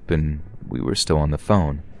asleep and we were still on the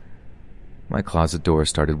phone. My closet door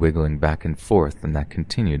started wiggling back and forth and that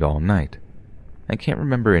continued all night. I can't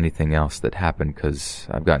remember anything else that happened because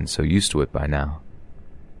I've gotten so used to it by now.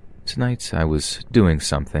 Tonight I was doing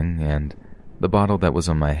something and the bottle that was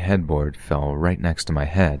on my headboard fell right next to my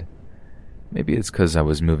head. Maybe it's because I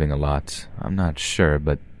was moving a lot, I'm not sure,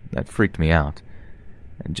 but that freaked me out.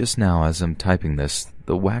 And just now as I'm typing this,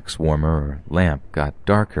 the wax warmer or lamp got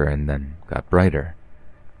darker and then got brighter.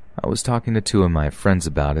 I was talking to 2 of my friends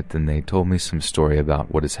about it and they told me some story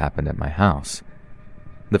about what has happened at my house.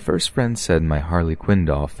 The first friend said my Harley Quinn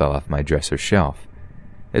doll fell off my dresser shelf.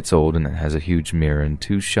 It's old and it has a huge mirror and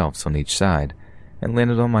 2 shelves on each side, and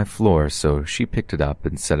landed on my floor, so she picked it up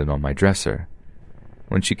and set it on my dresser.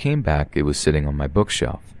 When she came back, it was sitting on my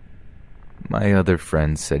bookshelf. My other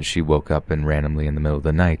friend said she woke up and randomly in the middle of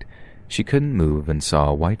the night, she couldn't move and saw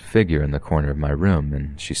a white figure in the corner of my room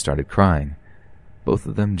and she started crying. Both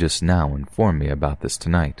of them just now informed me about this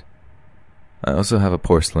tonight. I also have a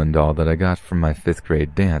porcelain doll that I got from my 5th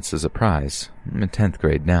grade dance as a prize. I'm in 10th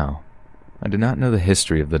grade now. I do not know the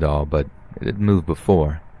history of the doll, but it had moved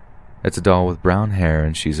before. It's a doll with brown hair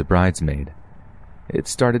and she's a bridesmaid. It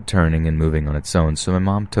started turning and moving on its own, so my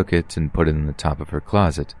mom took it and put it in the top of her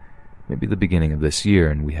closet, maybe the beginning of this year,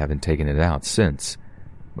 and we haven't taken it out since.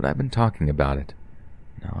 But I've been talking about it.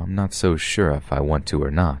 Now, I'm not so sure if I want to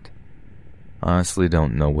or not. Honestly,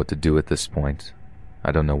 don't know what to do at this point.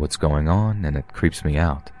 I don't know what's going on, and it creeps me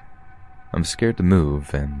out. I'm scared to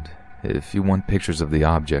move, and if you want pictures of the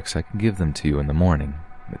objects, I can give them to you in the morning.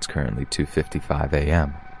 It's currently 2:55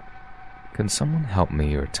 a.m. Can someone help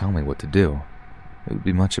me or tell me what to do? It would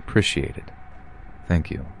be much appreciated. Thank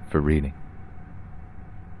you for reading.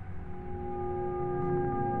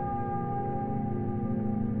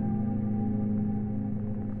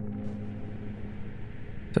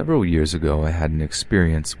 Several years ago, I had an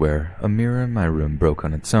experience where a mirror in my room broke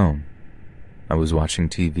on its own. I was watching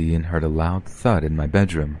TV and heard a loud thud in my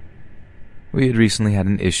bedroom. We had recently had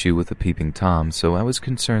an issue with a peeping Tom, so I was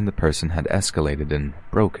concerned the person had escalated and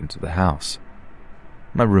broke into the house.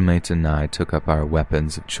 My roommate and I took up our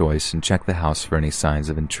weapons of choice and checked the house for any signs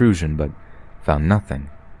of intrusion, but found nothing.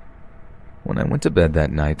 When I went to bed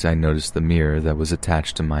that night, I noticed the mirror that was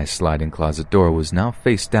attached to my sliding closet door was now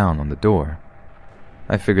face down on the door.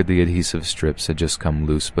 I figured the adhesive strips had just come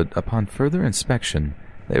loose, but upon further inspection,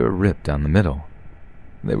 they were ripped down the middle.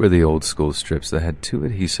 They were the old school strips that had 2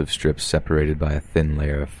 adhesive strips separated by a thin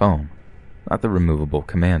layer of foam, not the removable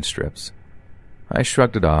command strips. I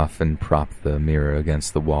shrugged it off and propped the mirror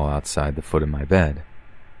against the wall outside the foot of my bed.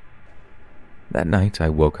 That night, I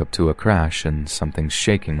woke up to a crash and something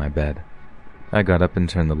shaking my bed. I got up and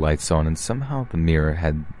turned the lights on, and somehow the mirror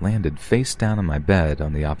had landed face down on my bed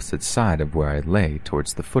on the opposite side of where I lay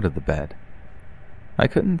towards the foot of the bed. I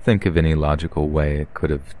couldn't think of any logical way it could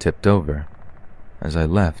have tipped over, as I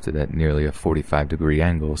left it at nearly a 45-degree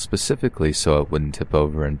angle specifically so it wouldn't tip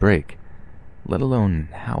over and break, let alone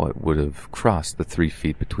how it would have crossed the 3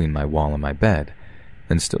 feet between my wall and my bed,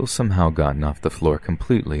 and still somehow gotten off the floor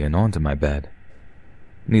completely and onto my bed.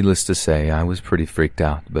 Needless to say, I was pretty freaked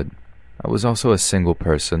out, but I was also a single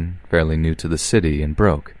person, fairly new to the city, and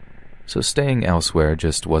broke, so staying elsewhere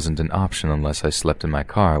just wasn't an option unless I slept in my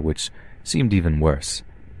car, which seemed even worse.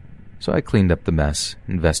 So I cleaned up the mess,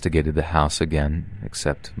 investigated the house again,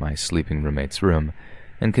 except my sleeping roommate's room,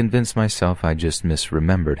 and convinced myself I just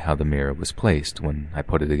misremembered how the mirror was placed when I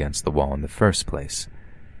put it against the wall in the first place.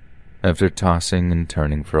 After tossing and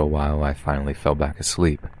turning for a while, I finally fell back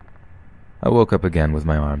asleep. I woke up again with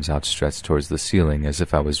my arms outstretched towards the ceiling as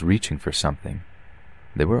if I was reaching for something.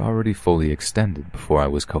 They were already fully extended before I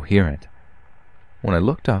was coherent. When I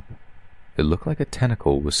looked up, it looked like a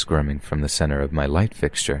tentacle was squirming from the center of my light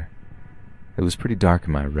fixture. It was pretty dark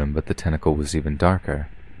in my room, but the tentacle was even darker.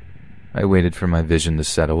 I waited for my vision to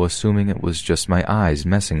settle, assuming it was just my eyes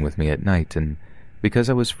messing with me at night, and because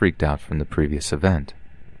I was freaked out from the previous event.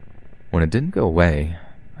 When it didn't go away,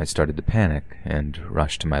 I started to panic and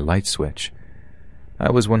rushed to my light switch.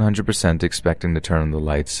 I was 100% expecting to turn on the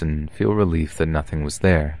lights and feel relief that nothing was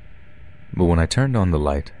there. But when I turned on the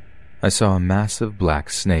light, I saw a massive black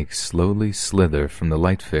snake slowly slither from the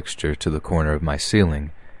light fixture to the corner of my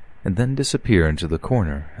ceiling and then disappear into the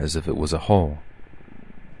corner as if it was a hole.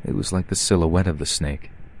 It was like the silhouette of the snake,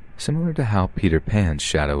 similar to how Peter Pan's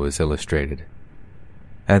shadow is illustrated.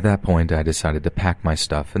 At that point, I decided to pack my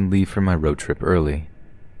stuff and leave for my road trip early.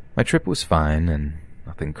 My trip was fine, and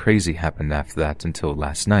nothing crazy happened after that until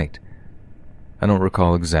last night. I don't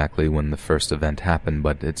recall exactly when the first event happened,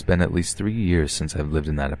 but it's been at least 3 years since I've lived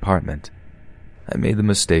in that apartment. I made the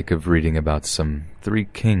mistake of reading about some Three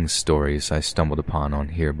Kings stories I stumbled upon on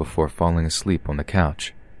here before falling asleep on the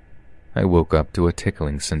couch. I woke up to a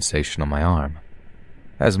tickling sensation on my arm.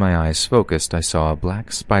 As my eyes focused, I saw a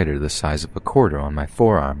black spider the size of a quarter on my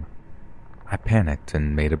forearm. I panicked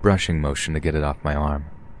and made a brushing motion to get it off my arm.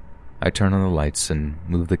 I turned on the lights and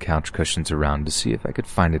moved the couch cushions around to see if I could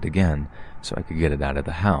find it again so I could get it out of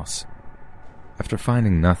the house. After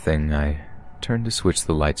finding nothing, I turned to switch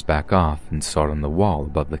the lights back off and saw it on the wall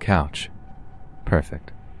above the couch.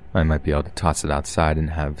 Perfect. I might be able to toss it outside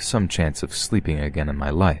and have some chance of sleeping again in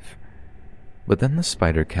my life. But then the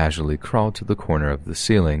spider casually crawled to the corner of the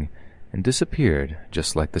ceiling and disappeared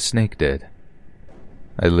just like the snake did.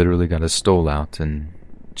 I literally got a stole out and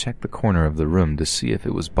checked the corner of the room to see if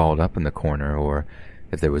it was balled up in the corner or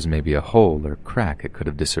if there was maybe a hole or crack it could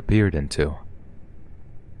have disappeared into.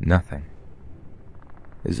 Nothing.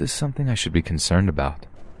 Is this something I should be concerned about?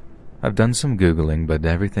 I've done some Googling, but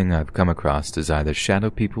everything I've come across is either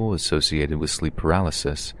shadow people associated with sleep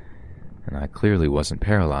paralysis, and I clearly wasn't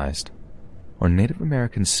paralyzed, or Native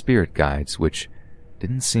American spirit guides, which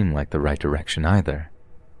didn't seem like the right direction either.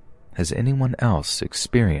 Has anyone else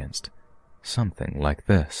experienced something like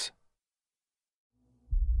this?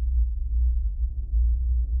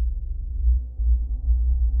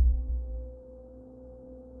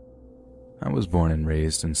 I was born and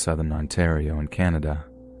raised in southern Ontario in Canada.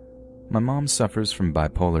 My mom suffers from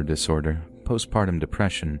bipolar disorder, postpartum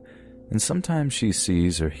depression, and sometimes she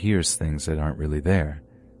sees or hears things that aren't really there.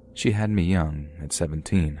 She had me young, at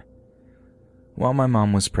 17. While my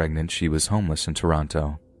mom was pregnant, she was homeless in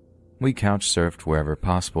Toronto. We couch surfed wherever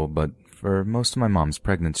possible, but for most of my mom's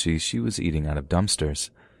pregnancy, she was eating out of dumpsters.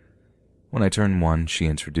 When I turned 1, she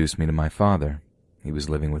introduced me to my father. He was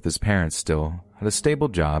living with his parents still, had a stable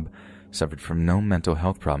job, suffered from no mental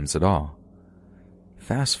health problems at all.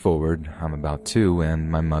 Fast forward, I'm about 2,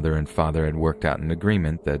 and my mother and father had worked out an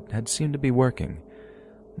agreement that had seemed to be working.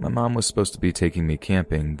 My mom was supposed to be taking me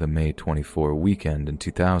camping the May 24 weekend in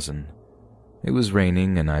 2000. It was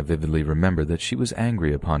raining, and I vividly remember that she was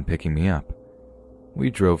angry upon picking me up. We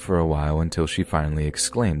drove for a while until she finally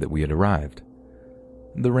exclaimed that we had arrived.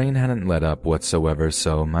 The rain hadn't let up whatsoever,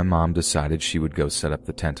 so my mom decided she would go set up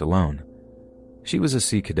the tent alone. She was a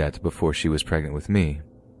Sea Cadet before she was pregnant with me.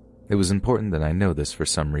 It was important that I know this for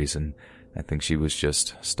some reason. I think she was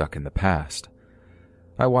just stuck in the past.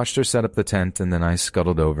 I watched her set up the tent, and then I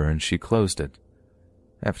scuttled over and she closed it.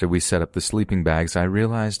 After we set up the sleeping bags, I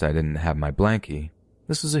realized I didn't have my blankie.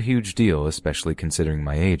 This was a huge deal, especially considering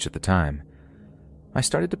my age at the time. I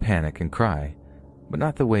started to panic and cry, but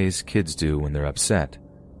not the ways kids do when they're upset.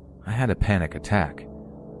 I had a panic attack.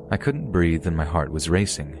 I couldn't breathe and my heart was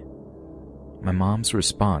racing. My mom's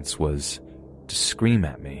response was to scream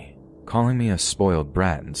at me, calling me a spoiled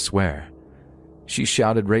brat and swear. She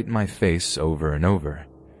shouted right in my face over and over.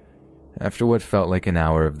 After what felt like an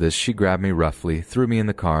hour of this, she grabbed me roughly, threw me in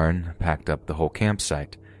the car, and packed up the whole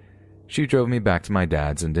campsite. She drove me back to my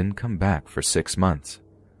dad's and didn't come back for 6 months.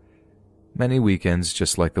 Many weekends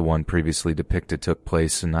just like the one previously depicted took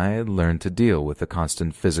place, and I had learned to deal with the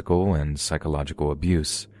constant physical and psychological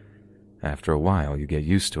abuse. After a while, you get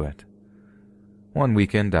used to it. One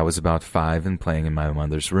weekend, I was about 5 and playing in my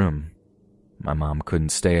mother's room. My mom couldn't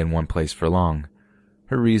stay in one place for long.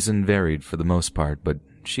 Her reason varied for the most part, but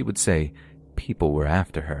she would say people were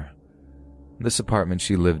after her. This apartment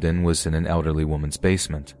she lived in was in an elderly woman's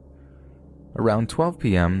basement. Around 12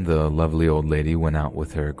 p.m., the lovely old lady went out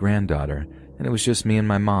with her granddaughter, and it was just me and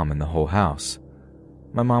my mom in the whole house.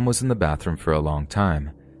 My mom was in the bathroom for a long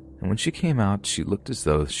time, and when she came out, she looked as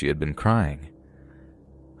though she had been crying.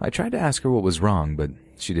 I tried to ask her what was wrong, but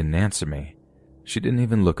she didn't answer me. She didn't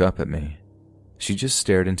even look up at me. She just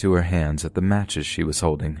stared into her hands at the matches she was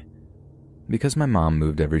holding. Because my mom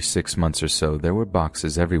moved every 6 months or so, there were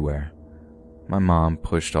boxes everywhere. My mom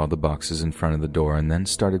pushed all the boxes in front of the door and then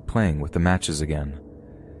started playing with the matches again.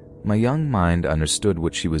 My young mind understood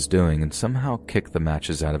what she was doing and somehow kicked the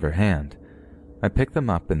matches out of her hand. I picked them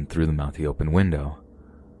up and threw them out the open window.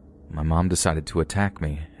 My mom decided to attack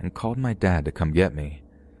me and called my dad to come get me.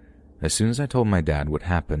 As soon as I told my dad what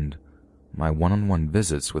happened, my one-on-one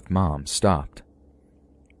visits with Mom stopped.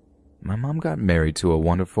 My mom got married to a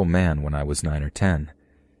wonderful man when I was 9 or 10.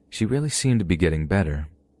 She really seemed to be getting better.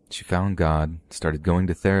 She found God, started going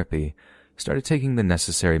to therapy, started taking the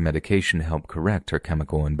necessary medication to help correct her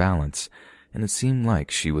chemical imbalance, and it seemed like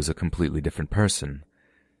she was a completely different person.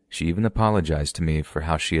 She even apologized to me for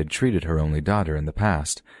how she had treated her only daughter in the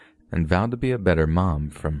past, and vowed to be a better mom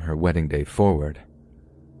from her wedding day forward.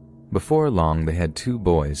 Before long, they had 2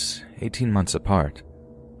 boys, 18 months apart.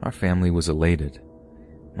 Our family was elated.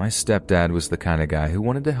 My stepdad was the kind of guy who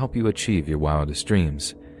wanted to help you achieve your wildest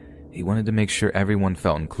dreams. He wanted to make sure everyone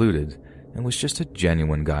felt included, and was just a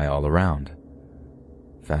genuine guy all around.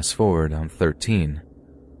 Fast forward, I'm 13.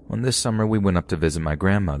 On this summer, we went up to visit my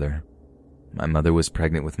grandmother. My mother was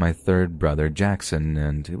pregnant with my 3rd brother, Jackson,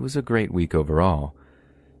 and it was a great week overall.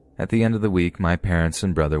 At the end of the week, my parents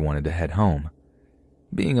and brother wanted to head home.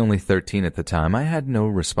 Being only 13 at the time, I had no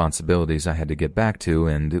responsibilities I had to get back to,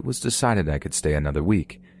 and it was decided I could stay another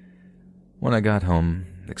week. When I got home,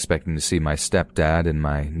 expecting to see my stepdad and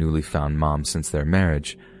my newly found mom since their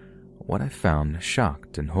marriage, what I found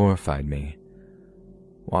shocked and horrified me.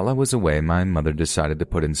 While I was away, my mother decided to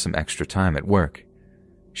put in some extra time at work.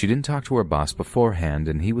 She didn't talk to her boss beforehand,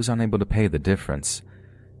 and he was unable to pay the difference.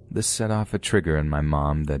 This set off a trigger in my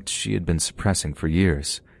mom that she had been suppressing for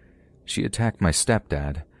years. She attacked my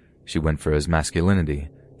stepdad. She went for his masculinity,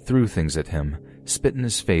 threw things at him, spit in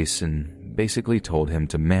his face, and basically told him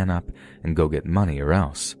to man up and go get money or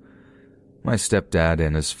else. My stepdad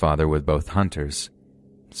and his father were both hunters.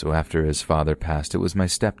 So after his father passed, it was my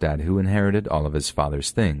stepdad who inherited all of his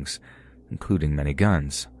father's things, including many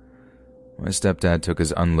guns. My stepdad took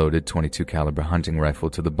his unloaded .22 caliber hunting rifle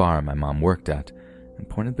to the bar my mom worked at and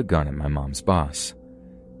pointed the gun at my mom's boss.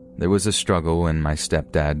 There was a struggle, and my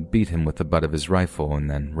stepdad beat him with the butt of his rifle and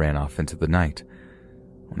then ran off into the night.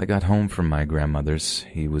 When I got home from my grandmother's,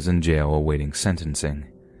 he was in jail awaiting sentencing.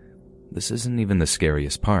 This isn't even the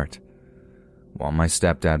scariest part. While my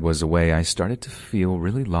stepdad was away, I started to feel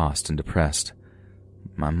really lost and depressed.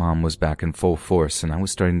 My mom was back in full force, and I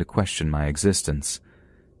was starting to question my existence.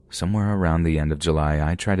 Somewhere around the end of July,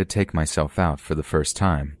 I tried to take myself out for the first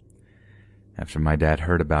time. After my dad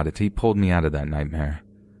heard about it, he pulled me out of that nightmare.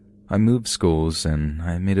 I moved schools, and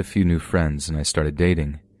I made a few new friends, and I started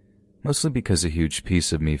dating. Mostly because a huge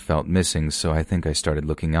piece of me felt missing, so I think I started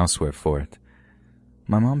looking elsewhere for it.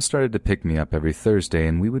 My mom started to pick me up every Thursday,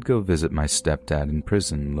 and we would go visit my stepdad in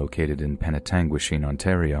prison located in Penetanguishene,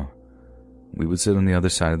 Ontario. We would sit on the other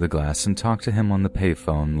side of the glass and talk to him on the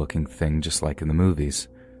payphone-looking thing just like in the movies.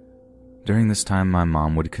 During this time, my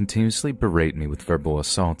mom would continuously berate me with verbal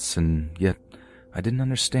assaults, and yet I didn't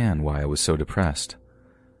understand why I was so depressed.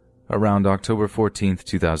 Around October 14th,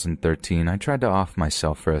 2013, I tried to off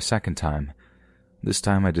myself for a second time. This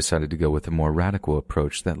time I decided to go with a more radical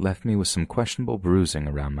approach that left me with some questionable bruising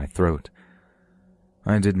around my throat.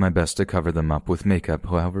 I did my best to cover them up with makeup,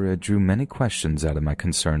 however it drew many questions out of my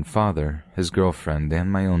concerned father, his girlfriend,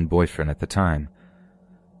 and my own boyfriend at the time.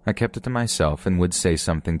 I kept it to myself and would say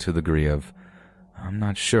something to the degree of, "I'm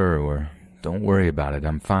not sure," or "Don't worry about it,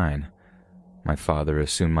 I'm fine." My father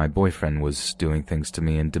assumed my boyfriend was doing things to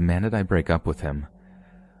me and demanded I break up with him,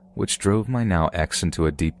 which drove my now ex into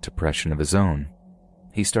a deep depression of his own.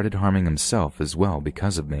 He started harming himself as well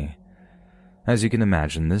because of me. As you can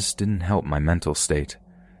imagine, this didn't help my mental state.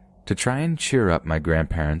 To try and cheer up my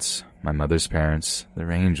grandparents, my mother's parents,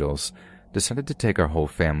 their angels, decided to take our whole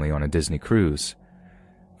family on a Disney cruise.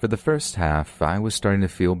 For the first half, I was starting to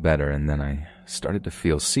feel better, and then I started to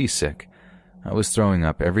feel seasick. I was throwing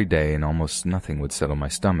up every day, and almost nothing would settle my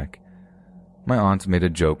stomach. My aunt made a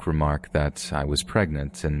joke remark that I was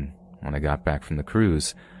pregnant, and when I got back from the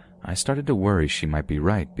cruise, I started to worry she might be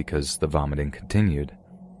right because the vomiting continued.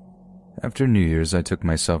 After New Year's, I took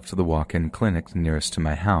myself to the walk-in clinic nearest to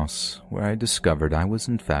my house, where I discovered I was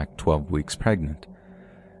in fact 12 weeks pregnant.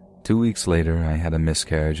 2 weeks later, I had a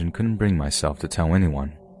miscarriage and couldn't bring myself to tell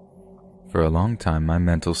anyone. For a long time, my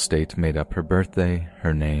mental state made up her birthday,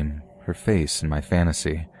 her name, her face, and my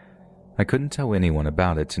fantasy. I couldn't tell anyone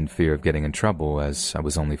about it in fear of getting in trouble, as I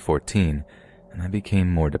was only 14, and I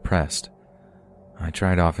became more depressed. I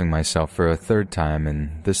tried offing myself for a third time,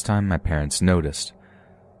 and this time my parents noticed.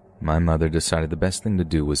 My mother decided the best thing to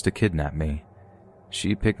do was to kidnap me.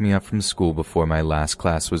 She picked me up from school before my last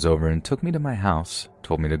class was over and took me to my house,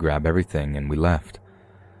 told me to grab everything, and we left.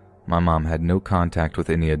 My mom had no contact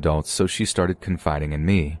with any adults, so she started confiding in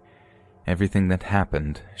me. Everything that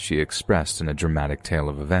happened, she expressed in a dramatic tale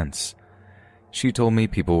of events. She told me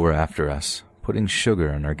people were after us, putting sugar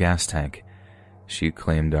in our gas tank. She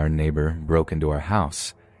claimed our neighbor broke into our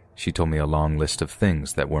house. She told me a long list of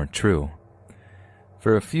things that weren't true.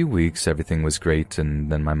 For a few weeks, everything was great,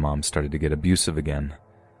 and then my mom started to get abusive again.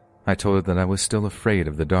 I told her that I was still afraid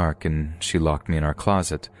of the dark, and she locked me in our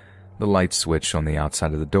closet, the light switch on the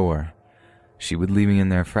outside of the door. She would leave me in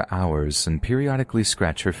there for hours and periodically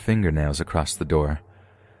scratch her fingernails across the door.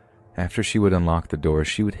 After she would unlock the door,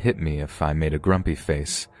 she would hit me if I made a grumpy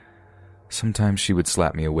face. Sometimes she would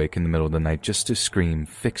slap me awake in the middle of the night just to scream,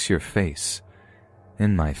 "Fix your face,"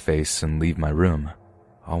 in my face and leave my room,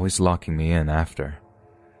 always locking me in after.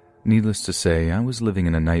 Needless to say, I was living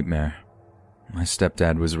in a nightmare. My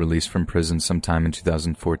stepdad was released from prison sometime in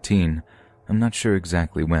 2014. I'm not sure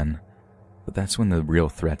exactly when, but that's when the real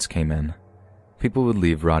threats came in. People would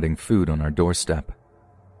leave rotting food on our doorstep.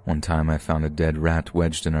 One time I found a dead rat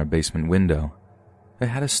wedged in our basement window. It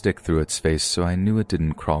had a stick through its face, so I knew it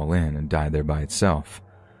didn't crawl in and die there by itself.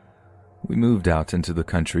 We moved out into the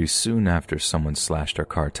country soon after someone slashed our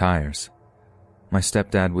car tires. My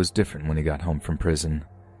stepdad was different when he got home from prison.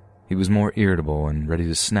 He was more irritable and ready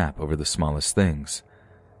to snap over the smallest things.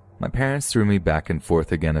 My parents threw me back and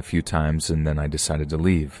forth again a few times, and then I decided to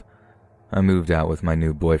leave. I moved out with my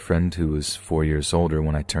new boyfriend, who was 4 years older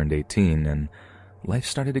when I turned 18, and life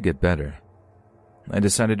started to get better. I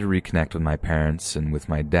decided to reconnect with my parents, and with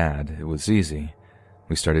my dad, it was easy.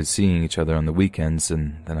 We started seeing each other on the weekends,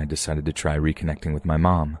 and then I decided to try reconnecting with my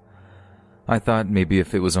mom. I thought maybe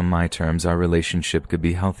if it was on my terms, our relationship could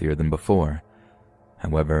be healthier than before.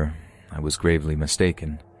 However, I was gravely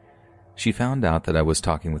mistaken. She found out that I was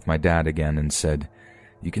talking with my dad again and said,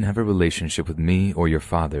 "You can have a relationship with me or your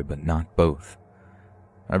father, but not both."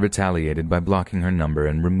 I retaliated by blocking her number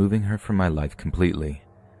and removing her from my life completely.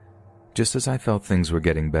 Just as I felt things were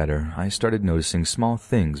getting better, I started noticing small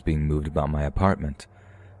things being moved about my apartment.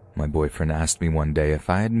 My boyfriend asked me one day if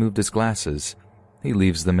I had moved his glasses. He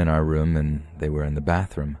leaves them in our room and they were in the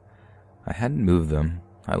bathroom. I hadn't moved them.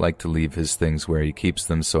 I like to leave his things where he keeps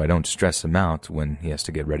them so I don't stress him out when he has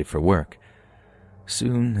to get ready for work.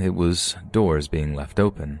 Soon it was doors being left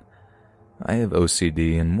open. I have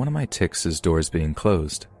OCD and one of my tics is doors being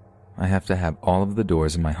closed. I have to have all of the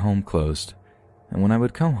doors in my home closed, and when I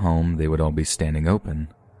would come home they would all be standing open.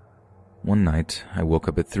 One night I woke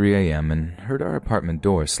up at 3 a.m. and heard our apartment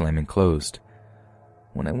door slamming closed.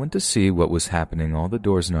 When I went to see what was happening, all the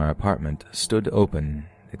doors in our apartment stood open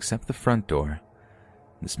except the front door.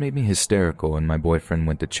 This made me hysterical and my boyfriend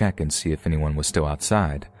went to check and see if anyone was still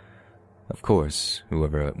outside. Of course,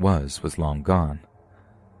 whoever it was long gone.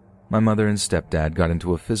 My mother and stepdad got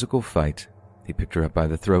into a physical fight. He picked her up by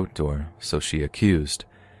the throat, or so she accused.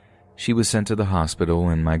 She was sent to the hospital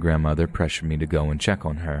and my grandmother pressured me to go and check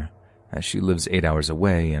on her, as she lives 8 hours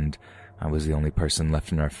away and I was the only person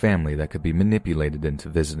left in our family that could be manipulated into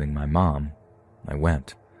visiting my mom. I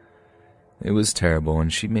went. It was terrible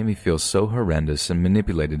and she made me feel so horrendous and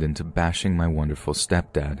manipulated into bashing my wonderful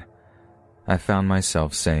stepdad. I found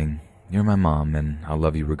myself saying, "You're my mom and I'll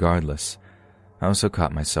love you regardless." I also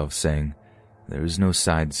caught myself saying, "There is no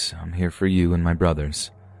sides, I'm here for you and my brothers."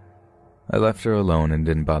 I left her alone and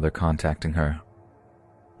didn't bother contacting her.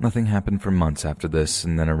 Nothing happened for months after this,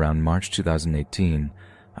 and then around March 2018,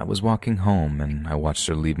 I was walking home and I watched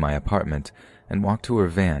her leave my apartment and walk to her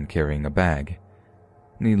van carrying a bag.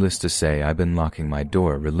 Needless to say, I've been locking my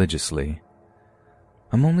door religiously.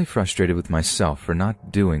 I'm only frustrated with myself for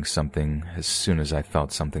not doing something as soon as I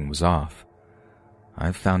felt something was off.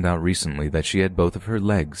 I've found out recently that she had both of her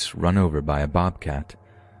legs run over by a bobcat.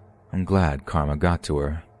 I'm glad karma got to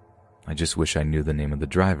her. I just wish I knew the name of the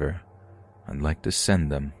driver. I'd like to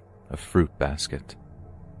send them a fruit basket.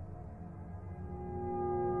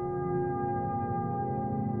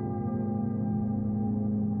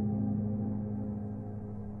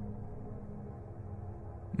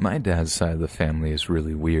 My dad's side of the family is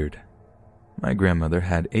really weird. My grandmother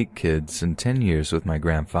had 8 kids and 10 years with my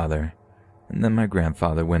grandfather, and then my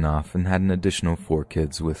grandfather went off and had an additional 4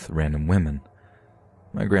 kids with random women.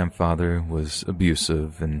 My grandfather was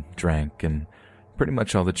abusive and drank, and pretty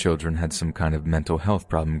much all the children had some kind of mental health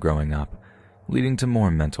problem growing up, leading to more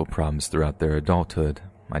mental problems throughout their adulthood,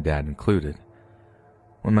 my dad included.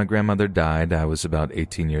 When my grandmother died, I was about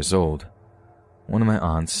 18 years old. One of my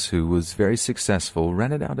aunts, who was very successful,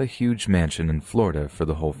 rented out a huge mansion in Florida for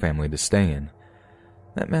the whole family to stay in.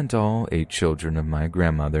 That meant all 8 children of my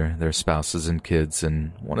grandmother, their spouses and kids,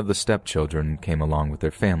 and one of the stepchildren came along with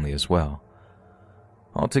their family as well.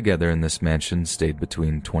 Altogether in this mansion stayed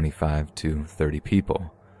between 25 to 30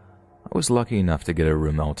 people. I was lucky enough to get a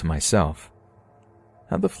room all to myself.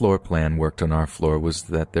 How the floor plan worked on our floor was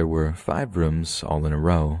that there were 5 rooms all in a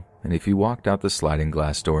row, and if you walked out the sliding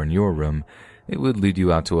glass door in your room, it would lead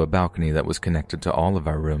you out to a balcony that was connected to all of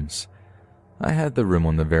our rooms. I had the room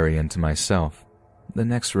on the very end to myself. The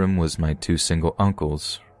next room was my 2 single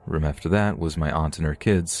uncles. Room after that was my aunt and her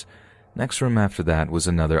kids. Next room after that was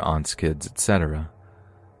another aunt's kids, etc.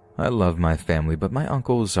 I love my family, but my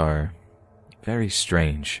uncles are very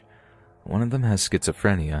strange. One of them has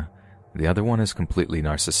schizophrenia, the other one is completely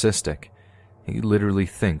narcissistic. He literally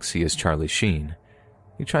thinks he is Charlie Sheen.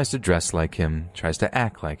 He tries to dress like him, tries to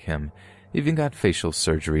act like him, even got facial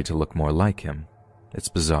surgery to look more like him. It's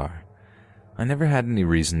bizarre. I never had any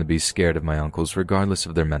reason to be scared of my uncles regardless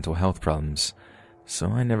of their mental health problems, so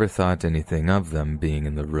I never thought anything of them being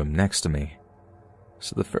in the room next to me.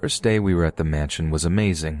 So the first day we were at the mansion was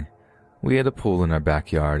amazing. We had a pool in our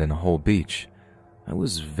backyard and a whole beach. I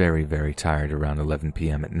was very, very tired around 11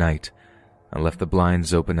 p.m. at night. I left the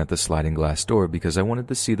blinds open at the sliding glass door because I wanted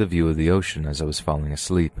to see the view of the ocean as I was falling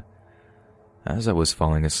asleep. As I was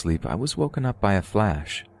falling asleep, I was woken up by a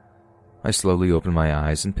flash. I slowly opened my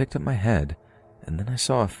eyes and picked up my head, and then I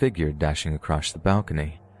saw a figure dashing across the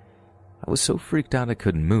balcony. I was so freaked out I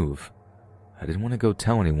couldn't move. I didn't want to go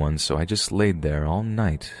tell anyone, so I just laid there all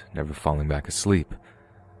night, never falling back asleep.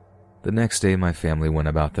 The next day my family went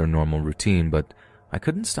about their normal routine, but I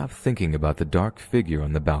couldn't stop thinking about the dark figure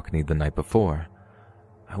on the balcony the night before.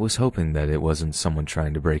 I was hoping that it wasn't someone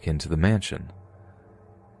trying to break into the mansion.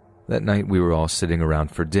 That night we were all sitting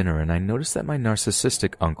around for dinner, and I noticed that my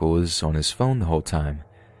narcissistic uncle is on his phone the whole time.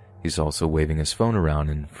 He's also waving his phone around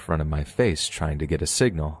in front of my face, trying to get a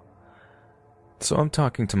signal. So I'm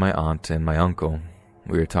talking to my aunt and my uncle.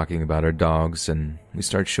 We were talking about our dogs, and we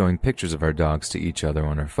start showing pictures of our dogs to each other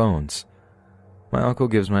on our phones. My uncle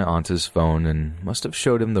gives my aunt his phone and must have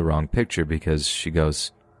showed him the wrong picture because she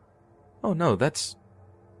goes, "Oh no, that's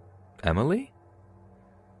Emily?"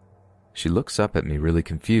 She looks up at me really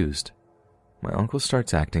confused. My uncle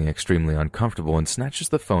starts acting extremely uncomfortable and snatches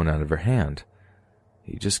the phone out of her hand.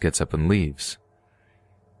 He just gets up and leaves.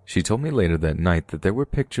 She told me later that night that there were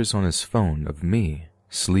pictures on his phone of me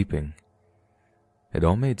sleeping. It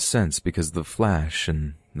all made sense because of the flash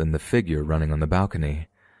and then the figure running on the balcony.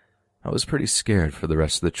 I was pretty scared for the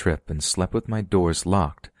rest of the trip and slept with my doors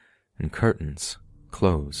locked and curtains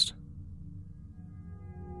closed.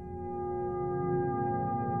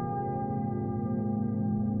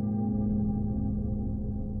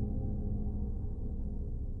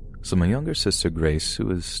 So my younger sister Grace, who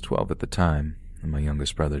was 12 at the time, and my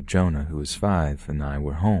youngest brother Jonah, who was 5, and I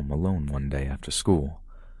were home alone one day after school.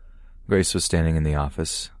 Grace was standing in the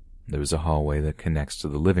office. There was a hallway that connects to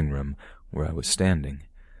the living room where I was standing.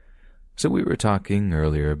 So we were talking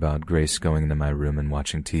earlier about Grace going into my room and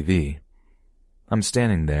watching TV. I'm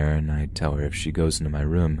standing there, and I tell her if she goes into my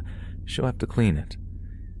room, she'll have to clean it.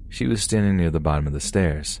 She was standing near the bottom of the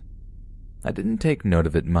stairs. I didn't take note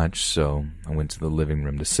of it much, so I went to the living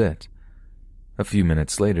room to sit. A few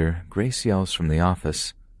minutes later, Grace yells from the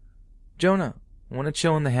office, "Jonah, want to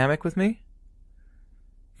chill in the hammock with me?"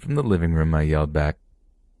 From the living room, I yelled back,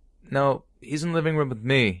 "No, he's in the living room with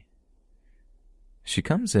me." She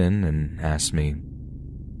comes in and asks me,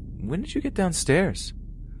 "When did you get downstairs?"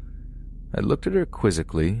 I looked at her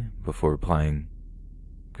quizzically before replying,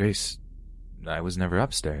 "Grace, I was never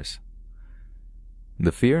upstairs."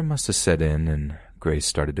 The fear must have set in, and Grace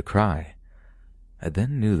started to cry. I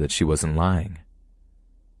then knew that she wasn't lying.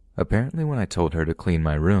 Apparently, when I told her to clean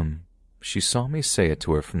my room, she saw me say it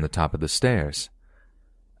to her from the top of the stairs.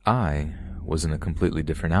 I was in a completely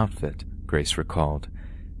different outfit, Grace recalled,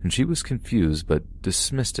 and she was confused but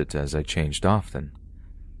dismissed it as I changed often.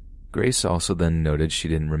 Grace also then noted she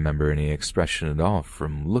didn't remember any expression at all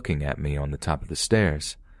from looking at me on the top of the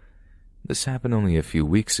stairs. This happened only a few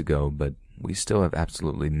weeks ago, but we still have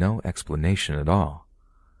absolutely no explanation at all.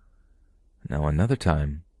 Now another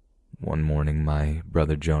time, one morning my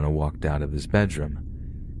brother Jonah walked out of his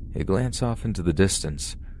bedroom. He glanced off into the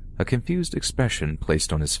distance, a confused expression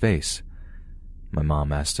placed on his face. My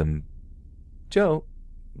mom asked him, "Joe,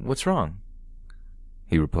 what's wrong?"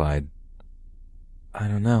 He replied, "I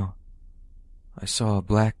don't know. I saw a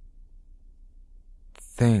black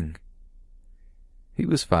thing." He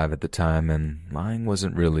was 5 at the time, and lying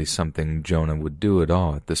wasn't really something Jonah would do at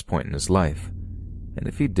all at this point in his life. And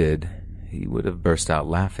if he did, he would have burst out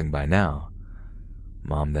laughing by now.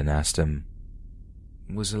 Mom then asked him,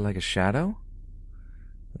 "Was it like a shadow?"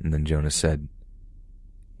 And then Jonah said,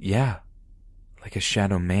 "Yeah, like a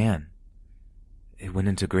shadow man. It went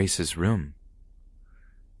into Grace's room."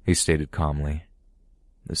 He stated calmly,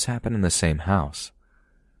 "This happened in the same house.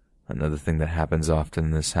 Another thing that happens often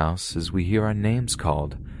in this house is we hear our names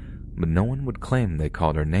called, but no one would claim they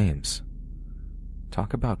called our names.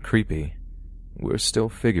 Talk about creepy. We're still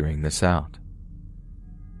figuring this out."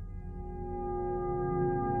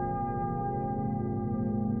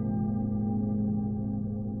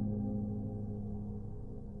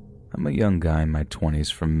 I'm a young guy in my 20s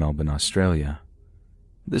from Melbourne, Australia.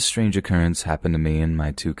 This strange occurrence happened to me and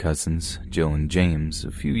my two cousins, Jill and James,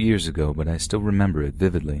 a few years ago, but I still remember it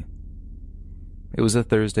vividly. It was a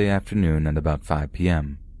Thursday afternoon at about 5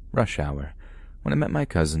 p.m., rush hour, when I met my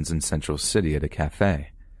cousins in Central City at a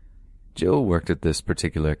cafe. Jill worked at this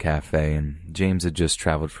particular cafe, and James had just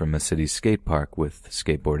traveled from a city skate park with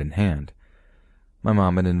skateboard in hand. My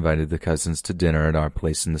mom had invited the cousins to dinner at our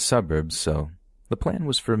place in the suburbs, so the plan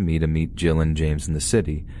was for me to meet Jill and James in the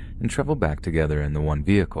city and travel back together in the one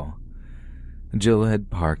vehicle. Jill had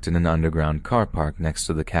parked in an underground car park next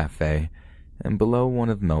to the cafe and below one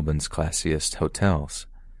of Melbourne's classiest hotels.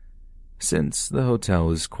 Since the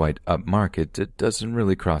hotel is quite upmarket, it doesn't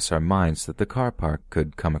really cross our minds that the car park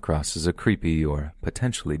could come across as a creepy or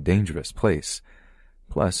potentially dangerous place.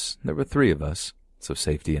 Plus, there were 3 of us, so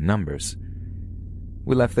safety in numbers.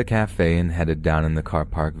 We left the cafe and headed down in the car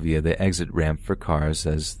park via the exit ramp for cars,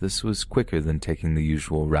 as this was quicker than taking the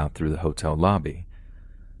usual route through the hotel lobby.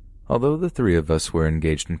 Although the 3 of us were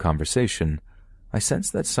engaged in conversation, I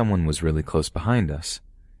sensed that someone was really close behind us.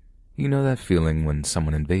 You know that feeling when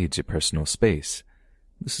someone invades your personal space?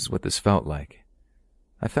 This is what this felt like.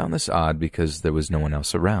 I found this odd because there was no one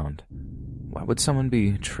else around. Why would someone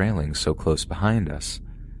be trailing so close behind us?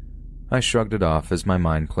 I shrugged it off as my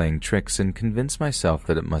mind playing tricks and convinced myself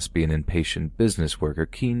that it must be an impatient business worker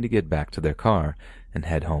keen to get back to their car and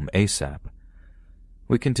head home ASAP.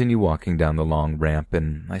 We continued walking down the long ramp,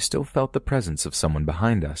 and I still felt the presence of someone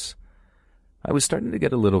behind us. I was starting to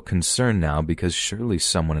get a little concerned now because surely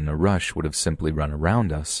someone in a rush would have simply run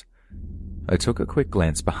around us. I took a quick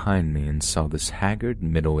glance behind me and saw this haggard,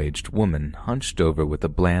 middle-aged woman hunched over with a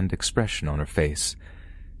bland expression on her face.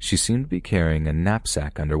 She seemed to be carrying a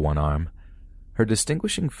knapsack under one arm. Her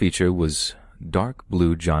distinguishing feature was dark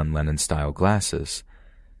blue John Lennon-style glasses.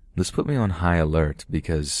 This put me on high alert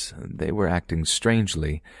because they were acting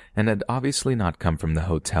strangely and had obviously not come from the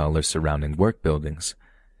hotel or surrounding work buildings.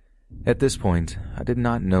 At this point, I did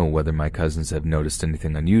not know whether my cousins have noticed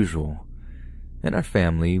anything unusual. In our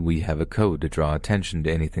family, we have a code to draw attention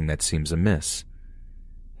to anything that seems amiss.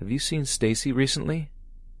 Have you seen Stacy recently?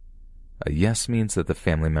 A yes means that the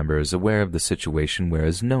family member is aware of the situation,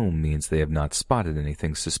 whereas no means they have not spotted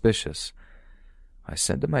anything suspicious. I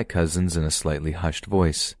said to my cousins in a slightly hushed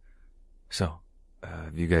voice, "So,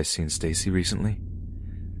 have you guys seen Stacy recently?"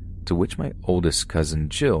 To which my oldest cousin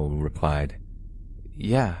Jill replied,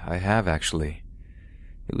 "Yeah, I have actually."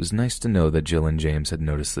 It was nice to know that Jill and James had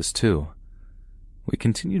noticed this too. We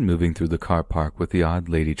continued moving through the car park with the odd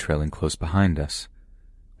lady trailing close behind us.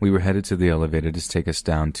 We were headed to the elevator to take us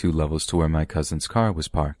down 2 levels to where my cousin's car was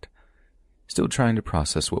parked. Still trying to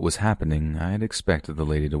process what was happening, I had expected the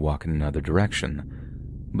lady to walk in another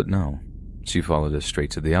direction. But no, she followed us straight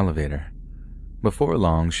to the elevator. Before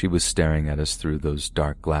long, she was staring at us through those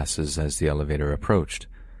dark glasses as the elevator approached.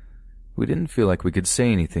 We didn't feel like we could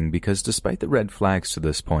say anything because despite the red flags to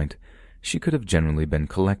this point, she could have generally been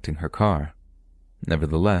collecting her car.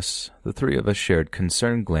 Nevertheless, the 3 of us shared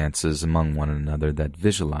concerned glances among one another that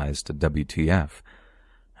visualized a WTF.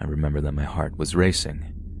 I remember that my heart was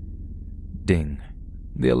racing. Ding.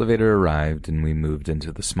 The elevator arrived and we moved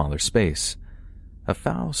into the smaller space. A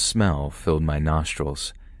foul smell filled my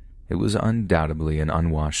nostrils. It was undoubtedly an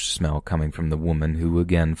unwashed smell coming from the woman who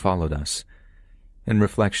again followed us. In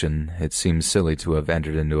reflection, it seemed silly to have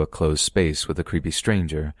entered into a closed space with a creepy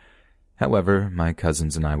stranger. However, my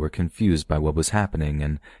cousins and I were confused by what was happening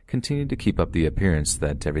and continued to keep up the appearance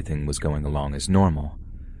that everything was going along as normal.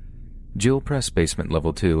 Jill pressed basement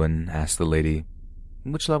level 2 and asked the lady,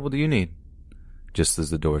 "Which level do you need?" just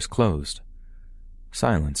as the doors closed.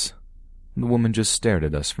 Silence. The woman just stared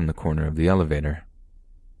at us from the corner of the elevator.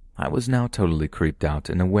 I was now totally creeped out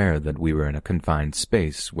and aware that we were in a confined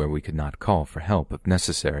space where we could not call for help if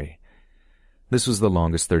necessary. This was the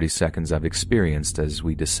longest 30 seconds I've experienced as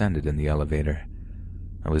we descended in the elevator.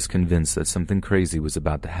 I was convinced that something crazy was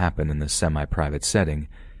about to happen in this semi-private setting,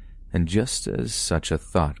 and just as such a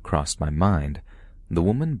thought crossed my mind, the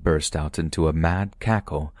woman burst out into a mad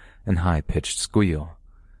cackle and high-pitched squeal.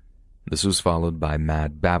 This was followed by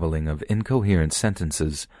mad babbling of incoherent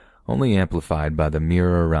sentences, only amplified by the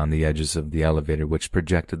mirror around the edges of the elevator which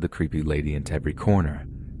projected the creepy lady into every corner.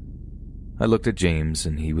 I looked at James,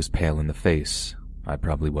 and he was pale in the face. I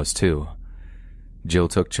probably was too. Jill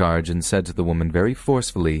took charge and said to the woman very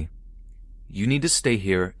forcefully, "You need to stay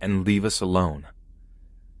here and leave us alone."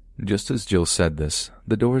 Just as Jill said this,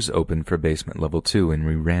 the doors opened for basement level 2 and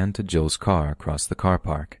we ran to Jill's car across the car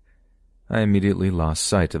park. I immediately lost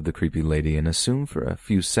sight of the creepy lady and assumed for a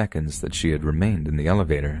few seconds that she had remained in the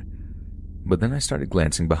elevator. But then I started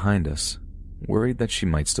glancing behind us, worried that she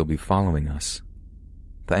might still be following us.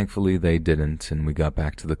 Thankfully, they didn't, and we got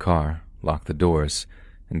back to the car, locked the doors,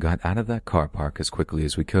 and got out of that car park as quickly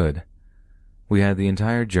as we could. We had the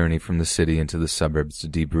entire journey from the city into the suburbs to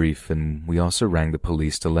debrief, and we also rang the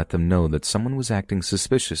police to let them know that someone was acting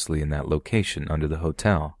suspiciously in that location under the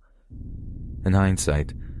hotel. In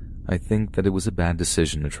hindsight, I think that it was a bad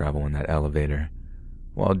decision to travel in that elevator.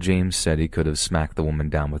 While James said he could have smacked the woman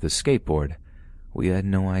down with his skateboard, we had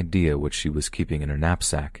no idea what she was keeping in her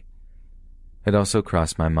knapsack. It also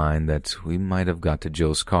crossed my mind that we might have got to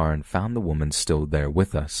Jill's car and found the woman still there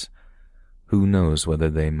with us. Who knows whether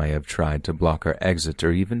they may have tried to block our exit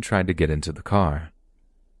or even tried to get into the car.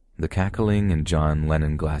 The cackling and John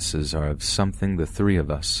Lennon glasses are of something the three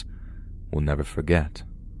of us will never forget.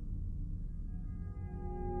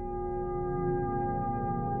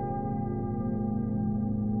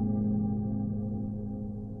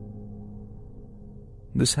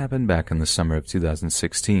 This happened back in the summer of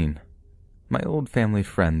 2016. My old family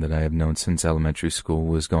friend that I have known since elementary school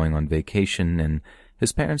was going on vacation, and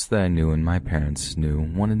his parents that I knew and my parents knew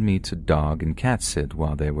wanted me to dog and cat sit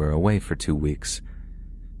while they were away for 2 weeks.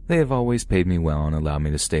 They have always paid me well and allowed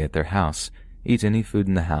me to stay at their house, eat any food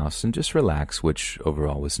in the house, and just relax, which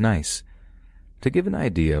overall was nice. To give an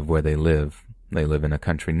idea of where they live in a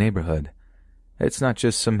country neighborhood. It's not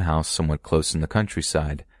just some house somewhat close in the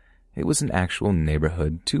countryside. It was an actual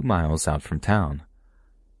neighborhood 2 miles out from town.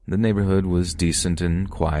 The neighborhood was decent and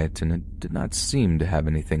quiet, and it did not seem to have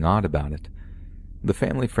anything odd about it. The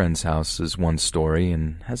family friend's house is 1 story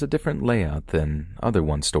and has a different layout than other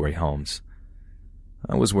 1-story homes.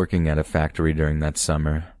 I was working at a factory during that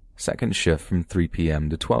summer, second shift from 3 p.m.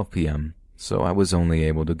 to 12 p.m., so I was only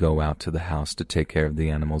able to go out to the house to take care of the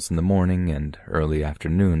animals in the morning and early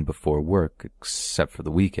afternoon before work, except for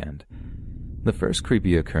the weekend. The first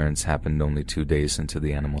creepy occurrence happened only 2 days into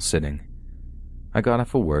the animal sitting. I got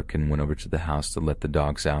off of work and went over to the house to let the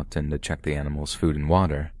dogs out and to check the animals' food and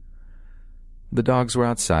water. The dogs were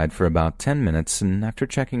outside for about 10 minutes, and after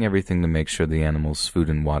checking everything to make sure the animals' food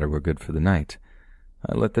and water were good for the night,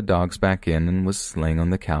 I let the dogs back in and was laying on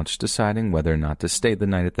the couch deciding whether or not to stay the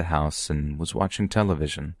night at the house and was watching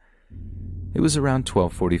television. It was around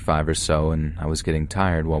 12:45 or so, and I was getting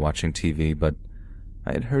tired while watching TV, but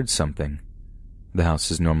I had heard something. The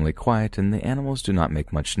house is normally quiet and the animals do not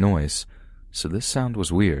make much noise, so this sound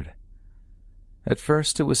was weird. At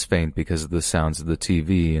first it was faint because of the sounds of the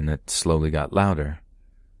TV, and it slowly got louder.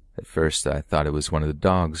 At first I thought it was one of the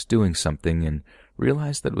dogs doing something and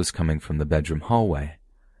realized that it was coming from the bedroom hallway.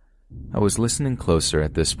 I was listening closer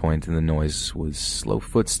at this point, and the noise was slow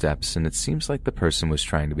footsteps, and it seems like the person was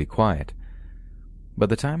trying to be quiet. By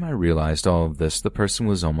the time I realized all of this, the person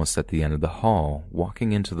was almost at the end of the hall,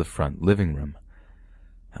 walking into the front living room.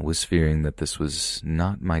 I was fearing that this was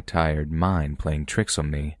not my tired mind playing tricks on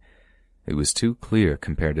me. It was too clear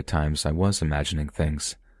compared to times I was imagining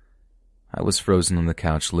things. I was frozen on the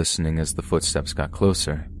couch listening as the footsteps got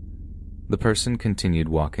closer. The person continued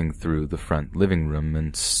walking through the front living room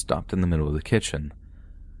and stopped in the middle of the kitchen.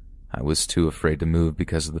 I was too afraid to move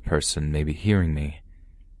because of the person maybe hearing me.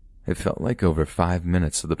 It felt like over 5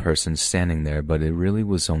 minutes of the person standing there, but it really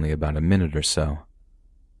was only about a minute or so.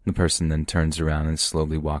 The person then turns around and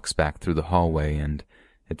slowly walks back through the hallway, and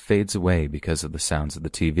it fades away because of the sounds of the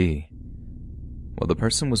TV. While the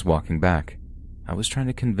person was walking back, I was trying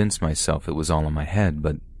to convince myself it was all in my head,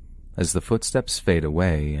 but as the footsteps fade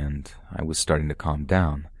away and I was starting to calm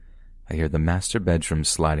down, I hear the master bedroom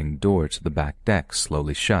sliding door to the back deck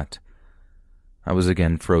slowly shut. I was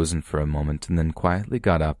again frozen for a moment and then quietly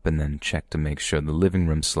got up and then checked to make sure the living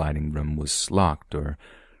room sliding room was locked, or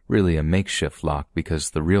really a makeshift lock because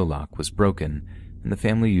the real lock was broken and the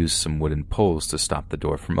family used some wooden poles to stop the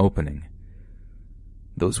door from opening.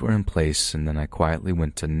 Those were in place, and then I quietly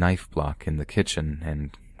went to knife block in the kitchen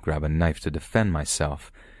and grab a knife to defend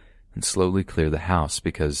myself and slowly clear the house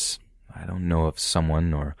because I don't know if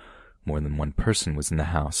someone or more than one person was in the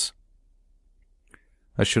house.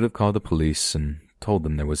 I should have called the police and told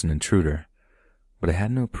them there was an intruder, but I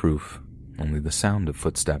had no proof, only the sound of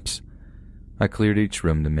footsteps. I cleared each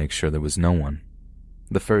room to make sure there was no one.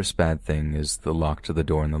 The first bad thing is the lock to the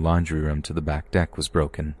door in the laundry room to the back deck was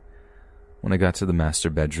broken. When I got to the master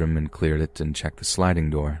bedroom and cleared it and checked the sliding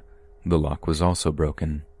door, the lock was also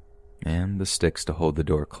broken, and the sticks to hold the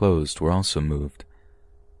door closed were also moved.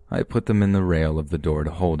 I put them in the rail of the door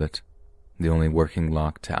to hold it. The only working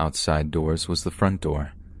lock to outside doors was the front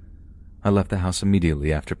door. I left the house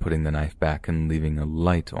immediately after putting the knife back and leaving a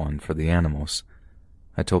light on for the animals.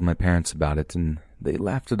 I told my parents about it, and they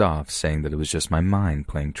laughed it off, saying that it was just my mind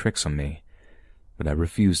playing tricks on me. But I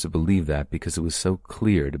refused to believe that because it was so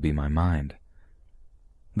clear to be my mind.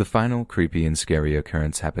 The final creepy and scary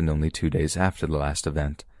occurrence happened only 2 days after the last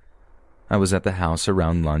event. I was at the house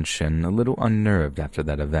around lunch and a little unnerved after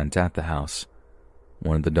that event at the house.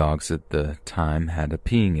 One of the dogs at the time had a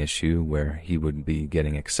peeing issue where he would be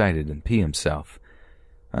getting excited and pee himself.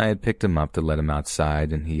 I had picked him up to let him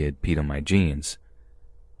outside and he had peed on my jeans.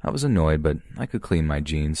 I was annoyed, but I could clean my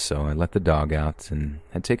jeans, so I let the dog out and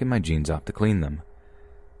had taken my jeans off to clean them.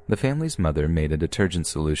 The family's mother made a detergent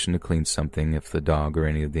solution to clean something if the dog or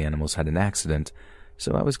any of the animals had an accident,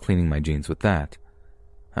 so I was cleaning my jeans with that.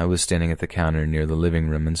 I was standing at the counter near the living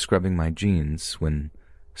room and scrubbing my jeans when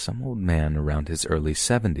some old man around his early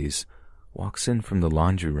 70s walks in from the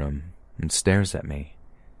laundry room and stares at me.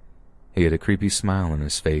 He had a creepy smile on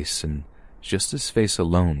his face, and just his face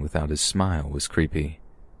alone without his smile was creepy.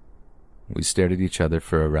 We stared at each other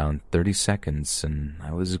for around 30 seconds, and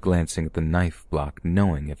I was glancing at the knife block,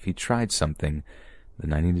 knowing if he tried something,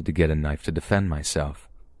 then I needed to get a knife to defend myself.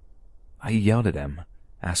 I yelled at him,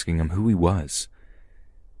 asking him who he was.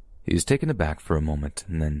 He is taken aback for a moment,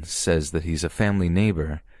 and then says that he's a family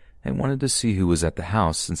neighbor and wanted to see who was at the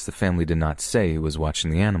house since the family did not say who was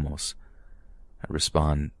watching the animals. I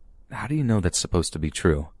respond, "How do you know that's supposed to be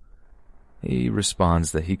true?" He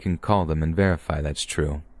responds that he can call them and verify that's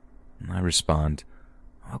true. I respond,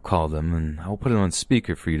 "I'll call them and I'll put it on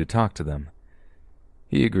speaker for you to talk to them."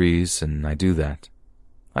 He agrees, and I do that.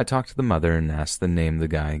 I talk to the mother and ask the name the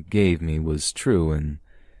guy gave me was true and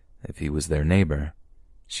if he was their neighbor.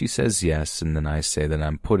 She says yes, and then I say that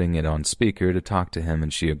I'm putting it on speaker to talk to him,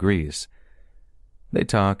 and she agrees. They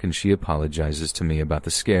talk, and she apologizes to me about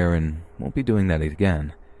the scare and won't be doing that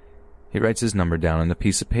again. He writes his number down on a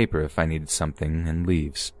piece of paper if I needed something and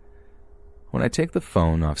leaves. When I take the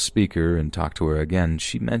phone off speaker and talk to her again,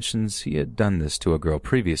 she mentions he had done this to a girl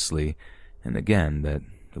previously, and again that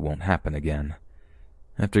it won't happen again.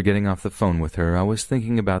 After getting off the phone with her, I was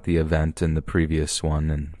thinking about the event and the previous one,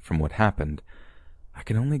 and from what happened, I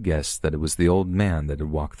can only guess that it was the old man that had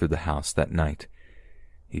walked through the house that night.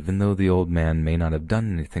 Even though the old man may not have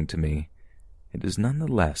done anything to me, it is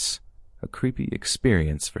nonetheless a creepy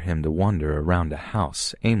experience for him to wander around a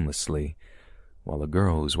house aimlessly, while a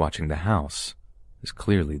girl who's watching the house is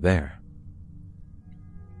clearly there.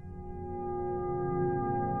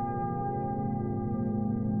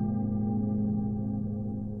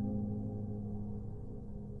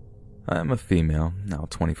 I am a female, now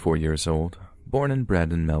 24 years old, born and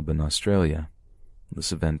bred in Melbourne, Australia.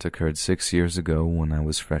 This event occurred 6 years ago when I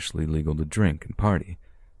was freshly legal to drink and party.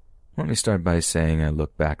 Let me start by saying I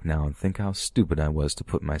look back now and think how stupid I was to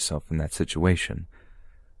put myself in that situation.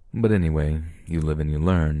 But anyway, you live and you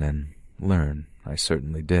learn, and learn I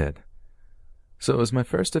certainly did. So it was my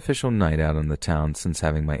first official night out in the town since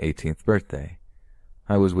having my 18th birthday.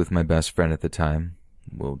 I was with my best friend at the time.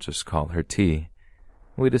 We'll just call her T.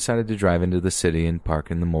 We decided to drive into the city and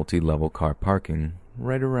park in the multi-level car parking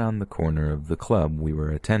right around the corner of the club we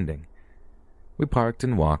were attending. We parked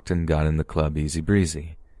and walked and got in the club easy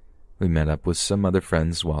breezy. We met up with some other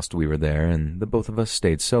friends whilst we were there, and the both of us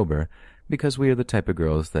stayed sober because we are the type of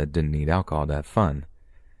girls that didn't need alcohol to have fun.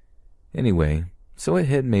 Anyway, so it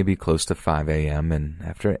hit maybe close to 5 a.m., and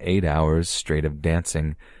after 8 hours straight of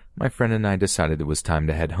dancing, my friend and I decided it was time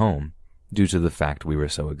to head home, due to the fact we were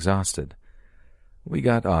so exhausted. We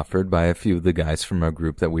got offered by a few of the guys from our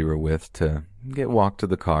group that we were with to get walked to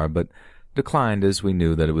the car, but declined as we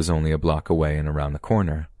knew that it was only a block away and around the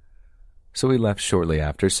corner. So we left shortly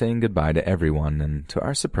after, saying goodbye to everyone, and to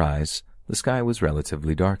our surprise, the sky was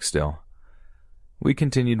relatively dark still. We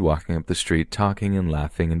continued walking up the street, talking and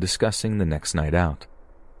laughing and discussing the next night out.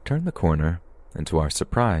 Turned the corner, and to our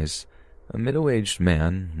surprise, a middle-aged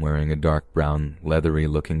man wearing a dark brown,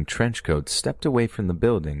 leathery-looking trench coat stepped away from the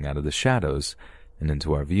building out of the shadows and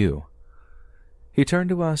into our view. He turned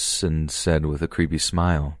to us and said with a creepy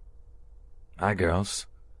smile, "Hi, girls.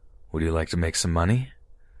 Would you like to make some money?"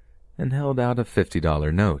 and held out a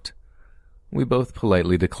 $50 note. We both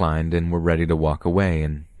politely declined and were ready to walk away,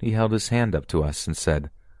 and he held his hand up to us and said,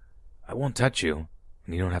 "I won't touch you,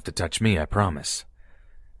 and you don't have to touch me, I promise."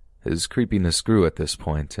 His creepiness grew at this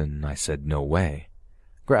point, and I said no way,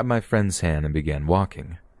 grabbed my friend's hand and began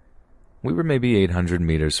walking. We were maybe 800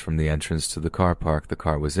 meters from the entrance to the car park the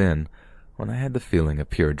car was in when I had the feeling of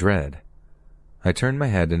pure dread. I turned my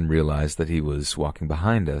head and realized that he was walking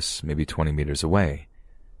behind us, maybe 20 meters away.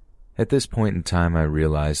 At this point in time, I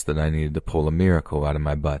realized that I needed to pull a miracle out of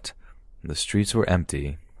my butt. The streets were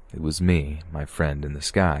empty. It was me, my friend, and the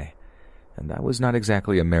sky. And I was not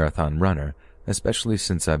exactly a marathon runner, especially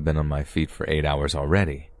since I've been on my feet for 8 hours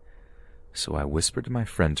already. So I whispered to my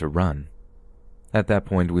friend to run. At that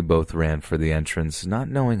point, we both ran for the entrance, not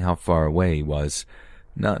knowing how far away he was,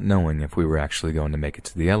 not knowing if we were actually going to make it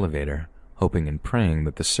to the elevator, hoping and praying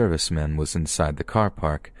that the serviceman was inside the car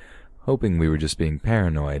park, hoping we were just being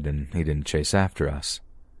paranoid and he didn't chase after us.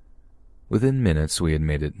 Within minutes, we had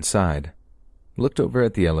made it inside. Looked over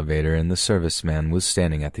at the elevator, and the serviceman was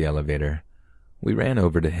standing at the elevator. We ran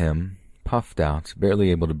over to him, puffed out, barely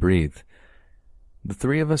able to breathe. The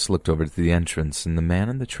three of us looked over to the entrance, and the man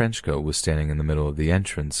in the trench coat was standing in the middle of the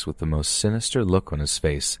entrance with the most sinister look on his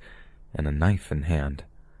face and a knife in hand.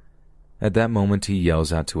 At that moment, he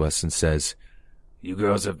yells out to us and says, "You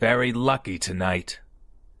girls are very lucky tonight,"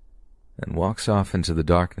 and walks off into the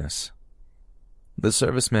darkness. The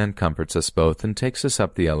serviceman comforts us both and takes us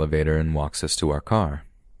up the elevator and walks us to our car.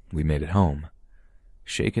 We made it home,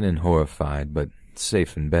 shaken and horrified, but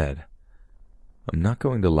safe in bed. I'm not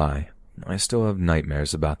going to lie, I still have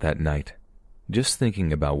nightmares about that night, just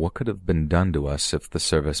thinking about what could have been done to us if the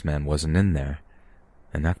serviceman wasn't in there.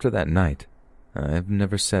 And after that night, I've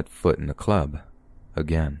never set foot in a club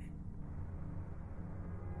again.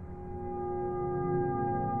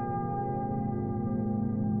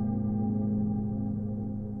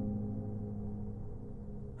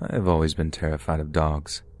 I have always been terrified of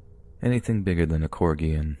dogs. Anything bigger than a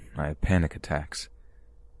corgi, and I have panic attacks.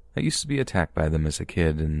 I used to be attacked by them as a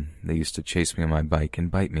kid, and they used to chase me on my bike and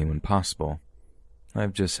bite me when possible.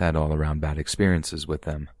 I've just had all-around bad experiences with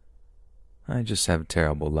them. I just have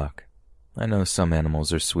terrible luck. I know some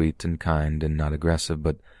animals are sweet and kind and not aggressive,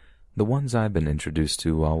 but the ones I've been introduced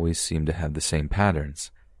to always seem to have the same patterns.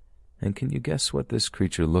 And can you guess what this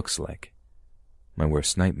creature looks like? My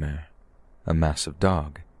worst nightmare. A massive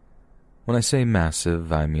dog. When I say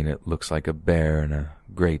massive, I mean it looks like a bear and a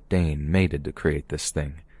Great Dane mated to create this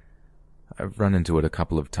thing. I've run into it a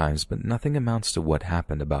couple of times, but nothing amounts to what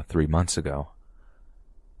happened about 3 months ago.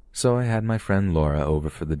 So I had my friend Laura over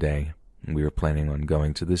for the day. We were planning on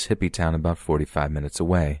going to this hippie town about 45 minutes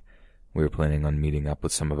away. We were planning on meeting up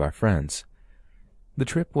with some of our friends. The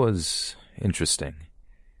trip was interesting.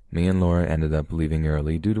 Me and Laura ended up leaving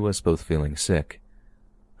early due to us both feeling sick.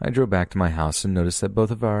 I drove back to my house and noticed that both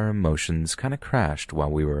of our emotions kind of crashed while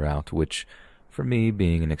we were out, which, for me,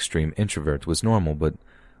 being an extreme introvert, was normal, but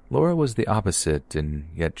Laura was the opposite, and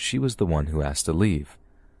yet she was the one who asked to leave.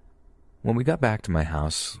 When we got back to my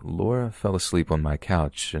house, Laura fell asleep on my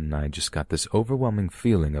couch, and I just got this overwhelming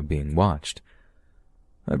feeling of being watched.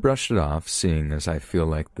 I brushed it off, seeing as I feel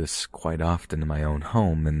like this quite often in my own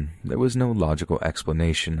home, and there was no logical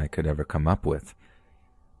explanation I could ever come up with.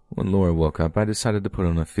 When Laura woke up, I decided to put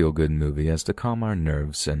on a feel-good movie as to calm our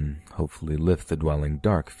nerves and hopefully lift the dwelling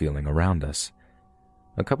dark feeling around us.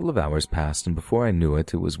 A couple of hours passed, and before I knew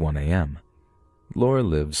it, it was 1 a.m. Laura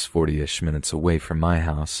lives 40-ish minutes away from my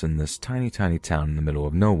house in this tiny town in the middle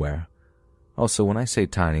of nowhere. Also, when I say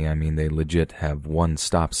tiny, I mean they legit have one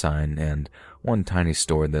stop sign and one tiny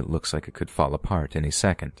store that looks like it could fall apart any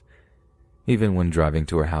second. Even when driving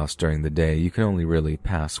to her house during the day, you can only really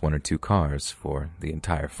pass 1 or 2 cars for the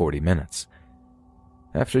entire 40 minutes.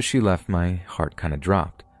 After she left, my heart kind of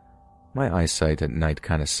dropped. My eyesight at night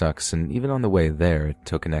kind of sucks, and even on the way there, it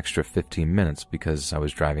took an extra 15 minutes because I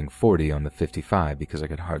was driving 40 on the 55 because I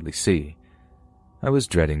could hardly see. I was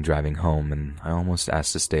dreading driving home, and I almost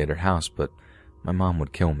asked to stay at her house, but my mom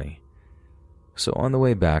would kill me. So on the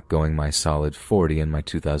way back, going my solid 40 in my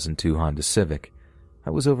 2002 Honda Civic, I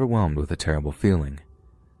was overwhelmed with a terrible feeling.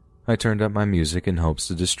 I turned up my music in hopes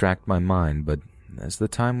to distract my mind, but as the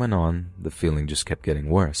time went on, the feeling just kept getting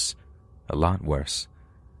worse. A lot worse.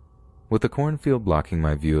 With the cornfield blocking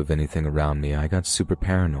my view of anything around me, I got super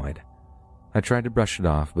paranoid. I tried to brush it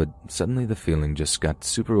off, but suddenly the feeling just got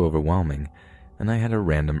super overwhelming, and I had a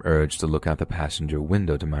random urge to look out the passenger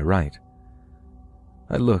window to my right.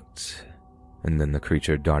 I looked, and then the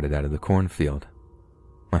creature darted out of the cornfield.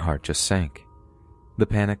 My heart just sank. The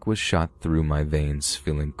panic was shot through my veins,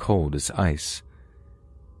 feeling cold as ice.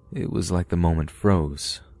 It was like the moment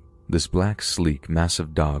froze. This black, sleek,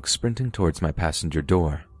 massive dog sprinting towards my passenger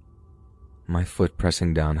door. My foot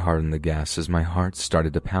pressing down hard on the gas as my heart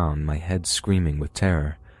started to pound, my head screaming with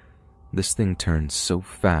terror. This thing turned so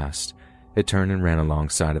fast. It turned and ran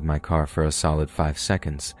alongside of my car for a solid 5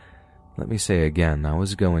 seconds. Let me say again, I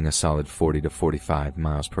was going a solid 40 to 45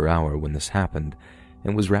 miles per hour when this happened,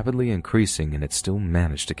 and was rapidly increasing, and it still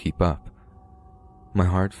managed to keep up. My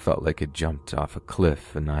heart felt like it jumped off a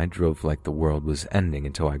cliff, and I drove like the world was ending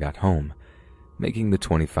until I got home, making the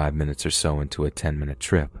 25 minutes or so into a 10-minute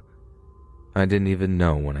trip. I didn't even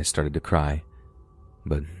know when I started to cry,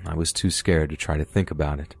 but I was too scared to try to think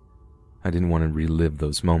about it. I didn't want to relive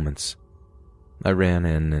those moments. I ran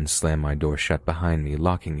in and slammed my door shut behind me,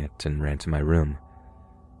 locking it, and ran to my room.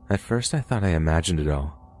 At first I thought I imagined it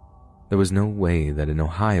all, There was no way that in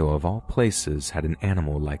Ohio, of all places, had an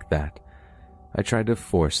animal like that. I tried to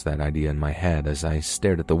force that idea in my head as I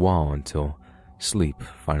stared at the wall until sleep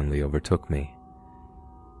finally overtook me.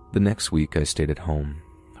 The next week I stayed at home,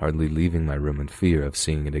 hardly leaving my room in fear of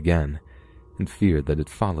seeing it again, and feared that it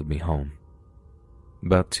followed me home.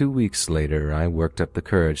 About 2 weeks later, I worked up the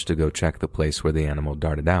courage to go check the place where the animal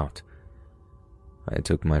darted out. I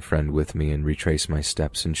took my friend with me and retraced my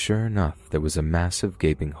steps, and sure enough, there was a massive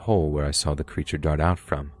gaping hole where I saw the creature dart out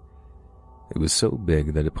from. It was so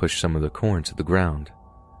big that it pushed some of the corn to the ground.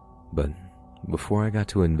 But before I got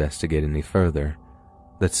to investigate any further,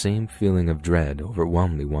 that same feeling of dread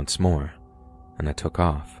overwhelmed me once more, and I took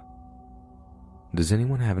off. Does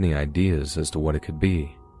anyone have any ideas as to what it could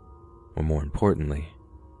be? Or more importantly,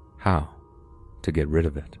 how to get rid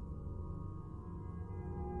of it?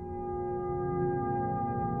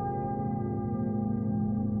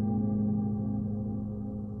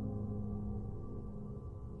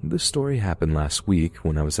 This story happened last week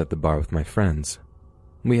when I was at the bar with my friends.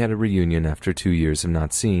 We had a reunion after 2 years of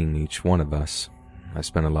not seeing each one of us. I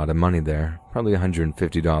spent a lot of money there, probably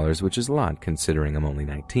 $150, which is a lot considering I'm only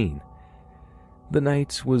 19. The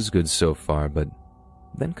night was good so far, but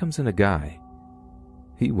then comes in a guy.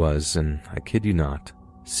 He was, and I kid you not,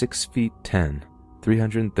 6'10",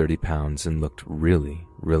 330 pounds, and looked really,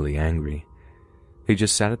 really angry. He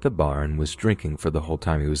just sat at the bar and was drinking for the whole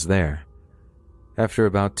time he was there. After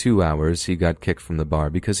about 2 hours, he got kicked from the bar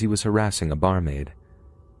because he was harassing a barmaid.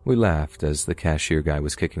 We laughed as the cashier guy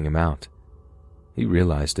was kicking him out. He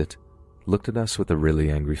realized it, looked at us with a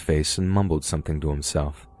really angry face, and mumbled something to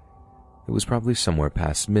himself. It was probably somewhere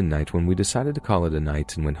past midnight when we decided to call it a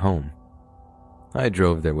night and went home. I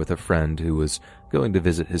drove there with a friend who was going to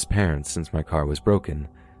visit his parents since my car was broken,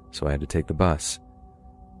 so I had to take the bus.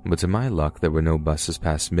 But to my luck, there were no buses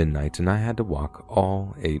past midnight, and I had to walk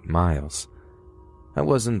all 8 miles. I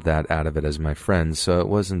wasn't that out of it as my friends, so it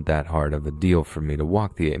wasn't that hard of a deal for me to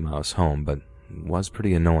walk the 8 miles home, but it was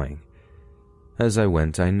pretty annoying. As I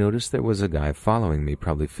went, I noticed there was a guy following me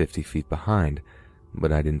probably 50 feet behind,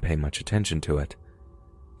 but I didn't pay much attention to it.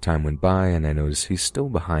 Time went by and I noticed he's still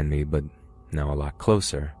behind me, but now a lot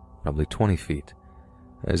closer, probably 20 feet.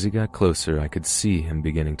 As he got closer, I could see him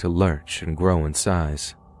beginning to lurch and grow in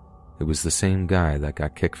size. It was the same guy that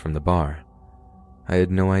got kicked from the bar. I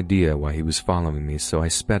had no idea why he was following me, so I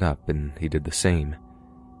sped up and he did the same.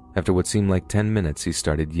 After what seemed like 10 minutes, he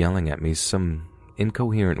started yelling at me some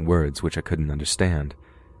incoherent words which I couldn't understand.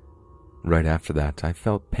 Right after that, I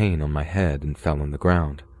felt pain on my head and fell on the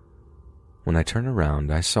ground. When I turned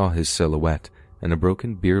around, I saw his silhouette and a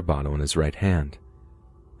broken beer bottle in his right hand.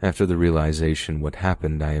 After the realization what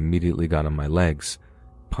happened, I immediately got on my legs,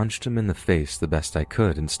 punched him in the face the best I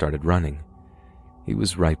could, and started running. He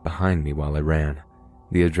was right behind me while I ran.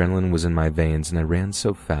 The adrenaline was in my veins, and I ran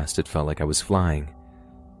so fast it felt like I was flying.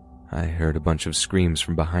 I heard a bunch of screams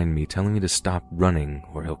from behind me telling me to stop running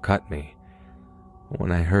or he'll cut me.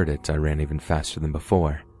 When I heard it, I ran even faster than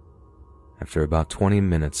before. After about 20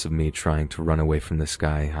 minutes of me trying to run away from this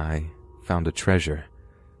guy, I found a treasure.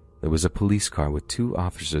 There was a police car with 2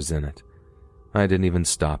 officers in it. I didn't even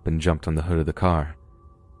stop and jumped on the hood of the car.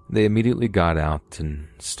 They immediately got out and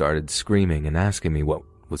started screaming and asking me what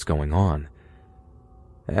was going on.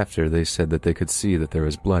 After, they said that they could see that there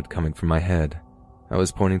was blood coming from my head. I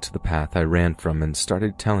was pointing to the path I ran from and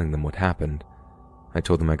started telling them what happened. I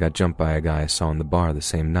told them I got jumped by a guy I saw in the bar the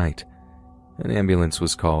same night. An ambulance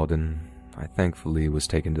was called and I thankfully was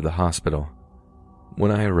taken to the hospital.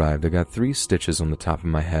 When I arrived, I got 3 stitches on the top of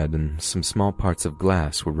my head and some small parts of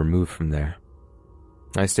glass were removed from there.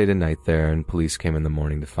 I stayed a night there and police came in the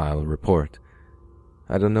morning to file a report.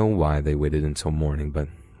 I don't know why they waited until morning, but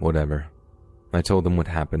whatever. I told them what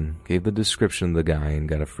happened, gave the description of the guy, and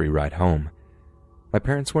got a free ride home. My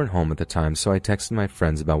parents weren't home at the time, so I texted my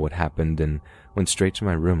friends about what happened and went straight to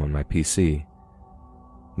my room on my PC.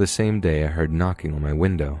 The same day, I heard knocking on my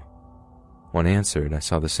window. When I answered, I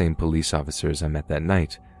saw the same police officers I met that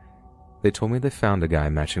night. They told me they found a guy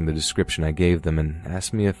matching the description I gave them and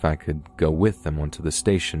asked me if I could go with them onto the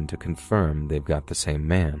station to confirm they've got the same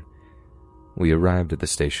man. We arrived at the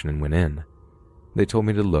station and went in. They told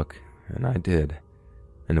me to look, and I did,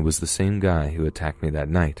 and it was the same guy who attacked me that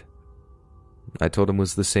night. I told him it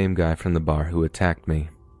was the same guy from the bar who attacked me.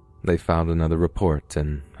 They filed another report,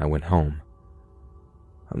 and I went home.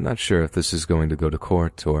 I'm not sure if this is going to go to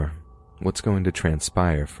court or what's going to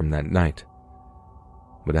transpire from that night.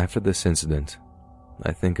 But after this incident,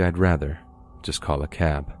 I think I'd rather just call a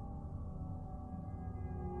cab.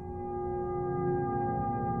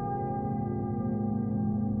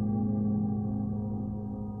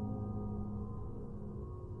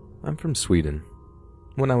 I'm from Sweden.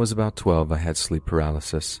 When I was about 12, I had sleep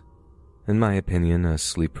paralysis. In my opinion, a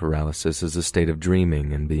sleep paralysis is a state of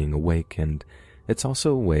dreaming and being awake, and it's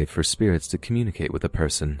also a way for spirits to communicate with a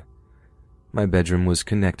person. My bedroom was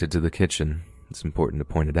connected to the kitchen. It's important to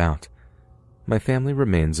point it out. My family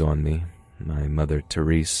remains on me. My mother,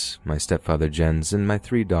 Therese, my stepfather, Jens, and my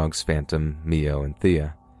 3 dogs, Phantom, Mio, and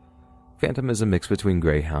Thea. Phantom is a mix between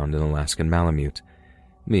Greyhound and Alaskan Malamute.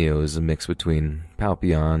 Mio is a mix between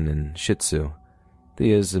Papillon and Shih Tzu.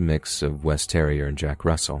 Thea is a mix of West Terrier and Jack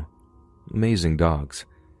Russell. Amazing dogs.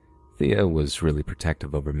 Thea was really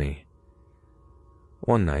protective over me.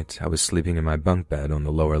 One night, I was sleeping in my bunk bed on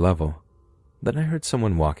the lower level. Then I heard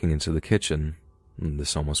someone walking into the kitchen.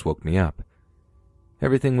 This almost woke me up.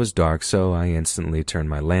 Everything was dark, so I instantly turned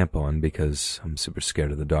my lamp on because I'm super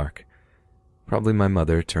scared of the dark. Probably my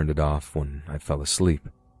mother turned it off when I fell asleep.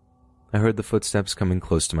 I heard the footsteps coming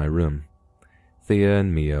close to my room. Thea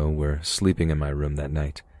and Mio were sleeping in my room that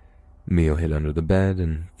night. Mio hid under the bed,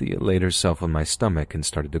 and Thea laid herself on my stomach and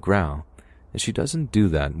started to growl, and she doesn't do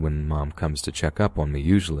that when Mom comes to check up on me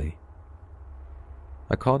usually.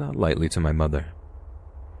 I called out lightly to my mother.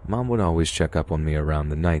 Mom would always check up on me around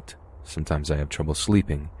the night. Sometimes I have trouble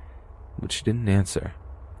sleeping, but she didn't answer.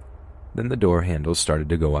 Then the door handle started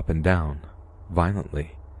to go up and down,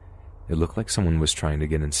 violently. It looked like someone was trying to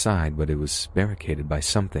get inside, but it was barricaded by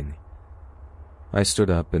something. I stood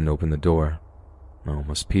up and opened the door. I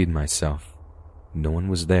almost peed myself. No one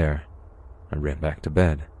was there. I ran back to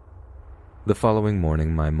bed. The following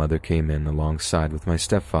morning, my mother came in alongside with my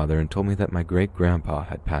stepfather and told me that my great-grandpa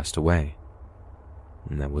had passed away.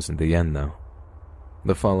 And that wasn't the end, though.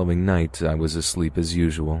 The following night, I was asleep as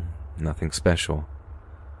usual, nothing special.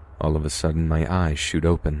 All of a sudden, my eyes shoot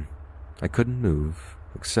open. I couldn't move,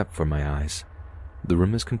 except for my eyes. The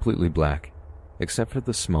room is completely black, except for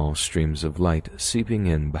the small streams of light seeping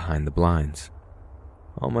in behind the blinds.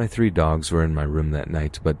 All my 3 dogs were in my room that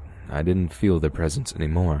night, but I didn't feel their presence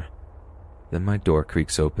anymore. Then my door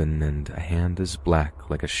creaks open, and a hand as black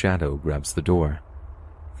like a shadow grabs the door.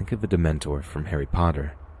 Think of a Dementor from Harry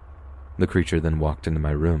Potter. The creature then walked into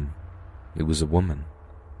my room. It was a woman.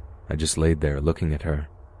 I just laid there looking at her,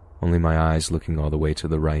 only my eyes looking all the way to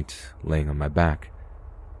the right, laying on my back.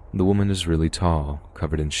 The woman is really tall,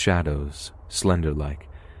 covered in shadows, slender-like,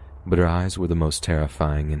 but her eyes were the most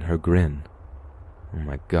terrifying, and her grin. Oh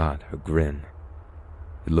my God, her grin.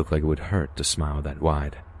 It looked like it would hurt to smile that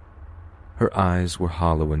wide. Her eyes were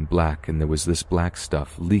hollow and black, and there was this black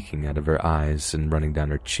stuff leaking out of her eyes and running down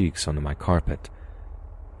her cheeks onto my carpet.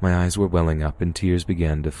 My eyes were welling up, and tears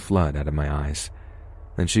began to flood out of my eyes.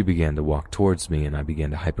 Then she began to walk towards me, and I began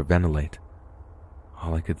to hyperventilate.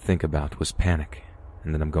 All I could think about was panic,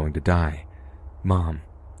 and that I'm going to die. Mom,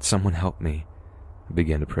 someone help me. I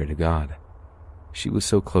began to pray to God. She was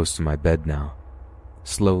so close to my bed now.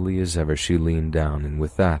 Slowly as ever, she leaned down, and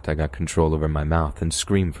with that, I got control over my mouth and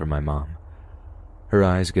screamed for my mom. Her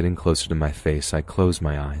eyes getting closer to my face, I closed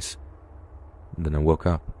my eyes. Then I woke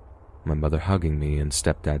up, my mother hugging me and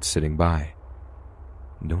stepdad sitting by.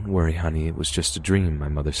 Don't worry, honey, it was just a dream, my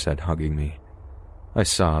mother said, hugging me. I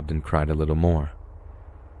sobbed and cried a little more.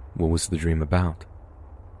 What was the dream about?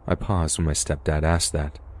 I paused when my stepdad asked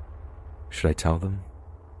that. Should I tell them?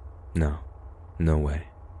 No way.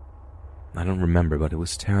 I don't remember, but it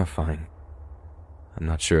was terrifying. I'm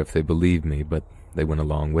not sure if they believed me, but they went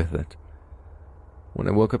along with it. When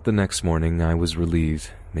I woke up the next morning, I was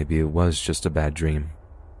relieved. Maybe it was just a bad dream.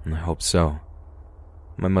 I hope so.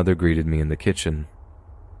 My mother greeted me in the kitchen.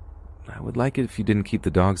 I would like it if you didn't keep the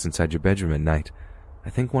dogs inside your bedroom at night. I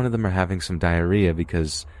think one of them are having some diarrhea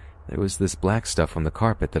because there was this black stuff on the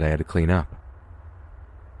carpet that I had to clean up.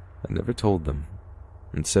 I never told them.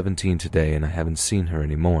 I'm 17 today and I haven't seen her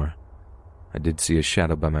anymore. I did see a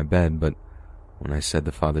shadow by my bed, but when I said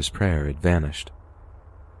the Father's Prayer, it vanished.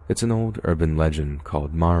 It's an old urban legend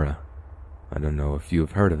called Mara. I don't know if you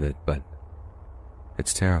have heard of it, but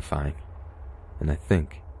it's terrifying, and I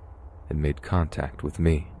think it made contact with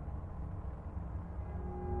me.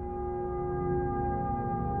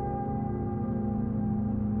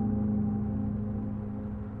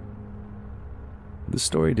 The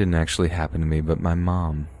story didn't actually happen to me, but my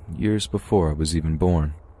mom, years before I was even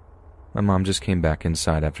born. My mom just came back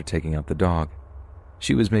inside after taking out the dog.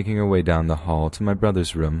 She was making her way down the hall to my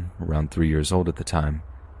brother's room, around 3 years old at the time.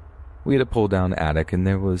 We had a pull-down attic, and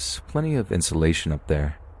there was plenty of insulation up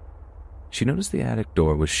there. She noticed the attic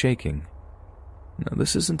door was shaking. Now,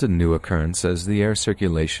 this isn't a new occurrence, as the air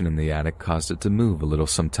circulation in the attic caused it to move a little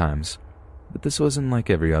sometimes, but this wasn't like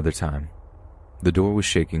every other time. The door was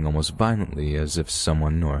shaking almost violently, as if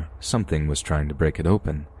someone or something was trying to break it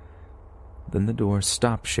open. Then the door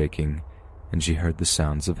stopped shaking, and she heard the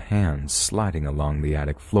sounds of hands sliding along the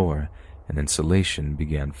attic floor, and insulation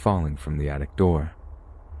began falling from the attic door.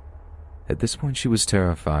 At this point she was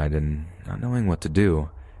terrified and, not knowing what to do,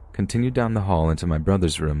 continued down the hall into my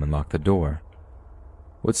brother's room and locked the door.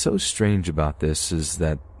 What's so strange about this is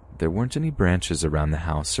that there weren't any branches around the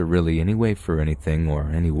house or really any way for anything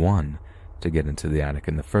or anyone to get into the attic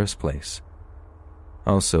in the first place.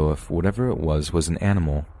 Also, if whatever it was an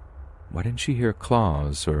animal, why didn't she hear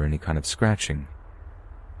claws or any kind of scratching?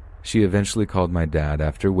 She eventually called my dad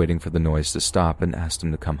after waiting for the noise to stop and asked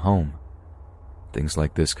him to come home. Things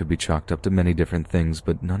like this could be chalked up to many different things,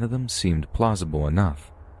 but none of them seemed plausible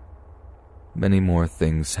enough. Many more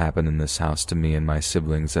things happened in this house to me and my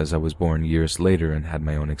siblings as I was born years later and had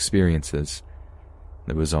my own experiences.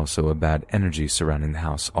 There was also a bad energy surrounding the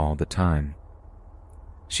house all the time.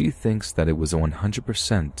 She thinks that it was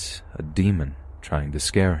 100% a demon trying to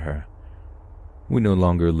scare her. We no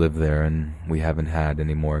longer live there and we haven't had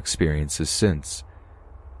any more experiences since.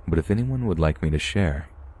 But if anyone would like me to share,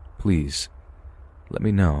 please, let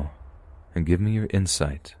me know and give me your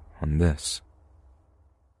insight on this.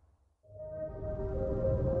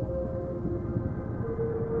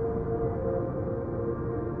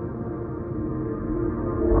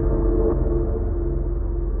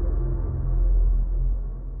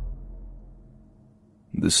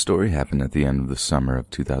 This story happened at the end of the summer of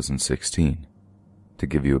 2016. To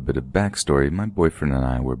give you a bit of backstory, my boyfriend and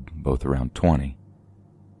I were both around 20.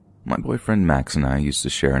 My boyfriend Max and I used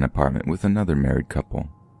to share an apartment with another married couple.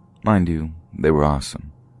 Mind you, they were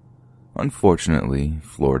awesome. Unfortunately,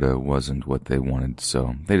 Florida wasn't what they wanted,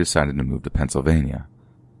 so they decided to move to Pennsylvania.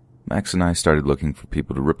 Max and I started looking for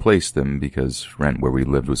people to replace them because rent where we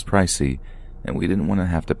lived was pricey, and we didn't want to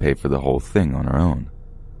have to pay for the whole thing on our own.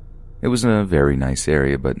 It was in a very nice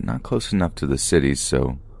area, but not close enough to the cities,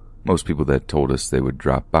 so most people that told us they would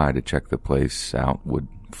drop by to check the place out would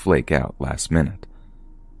flake out last minute.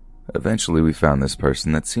 Eventually we found this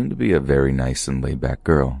person that seemed to be a very nice and laid-back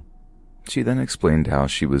girl. She then explained how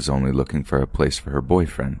she was only looking for a place for her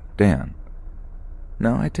boyfriend, Dan.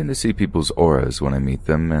 Now, I tend to see people's auras when I meet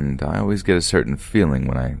them, and I always get a certain feeling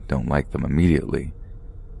when I don't like them immediately.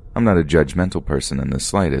 I'm not a judgmental person in the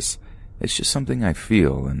slightest. It's just something I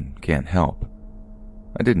feel and can't help.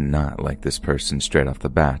 I did not like this person straight off the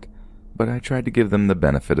bat, but I tried to give them the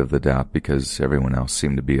benefit of the doubt because everyone else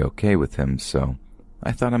seemed to be okay with him, so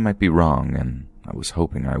I thought I might be wrong, and I was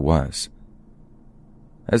hoping I was.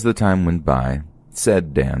 As the time went by,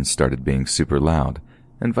 said Dan started being super loud,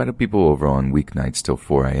 invited people over on weeknights till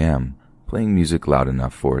 4 a.m., playing music loud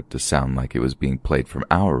enough for it to sound like it was being played from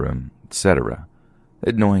our room, etc.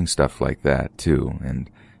 Annoying stuff like that, too, and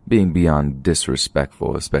being beyond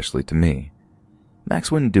disrespectful, especially to me.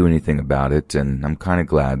 Max wouldn't do anything about it, and I'm kinda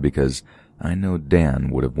glad because I know Dan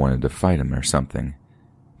would have wanted to fight him or something.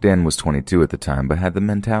 Dan was 22 at the time, but had the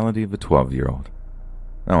mentality of a 12-year-old.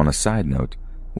 Now, on a side note,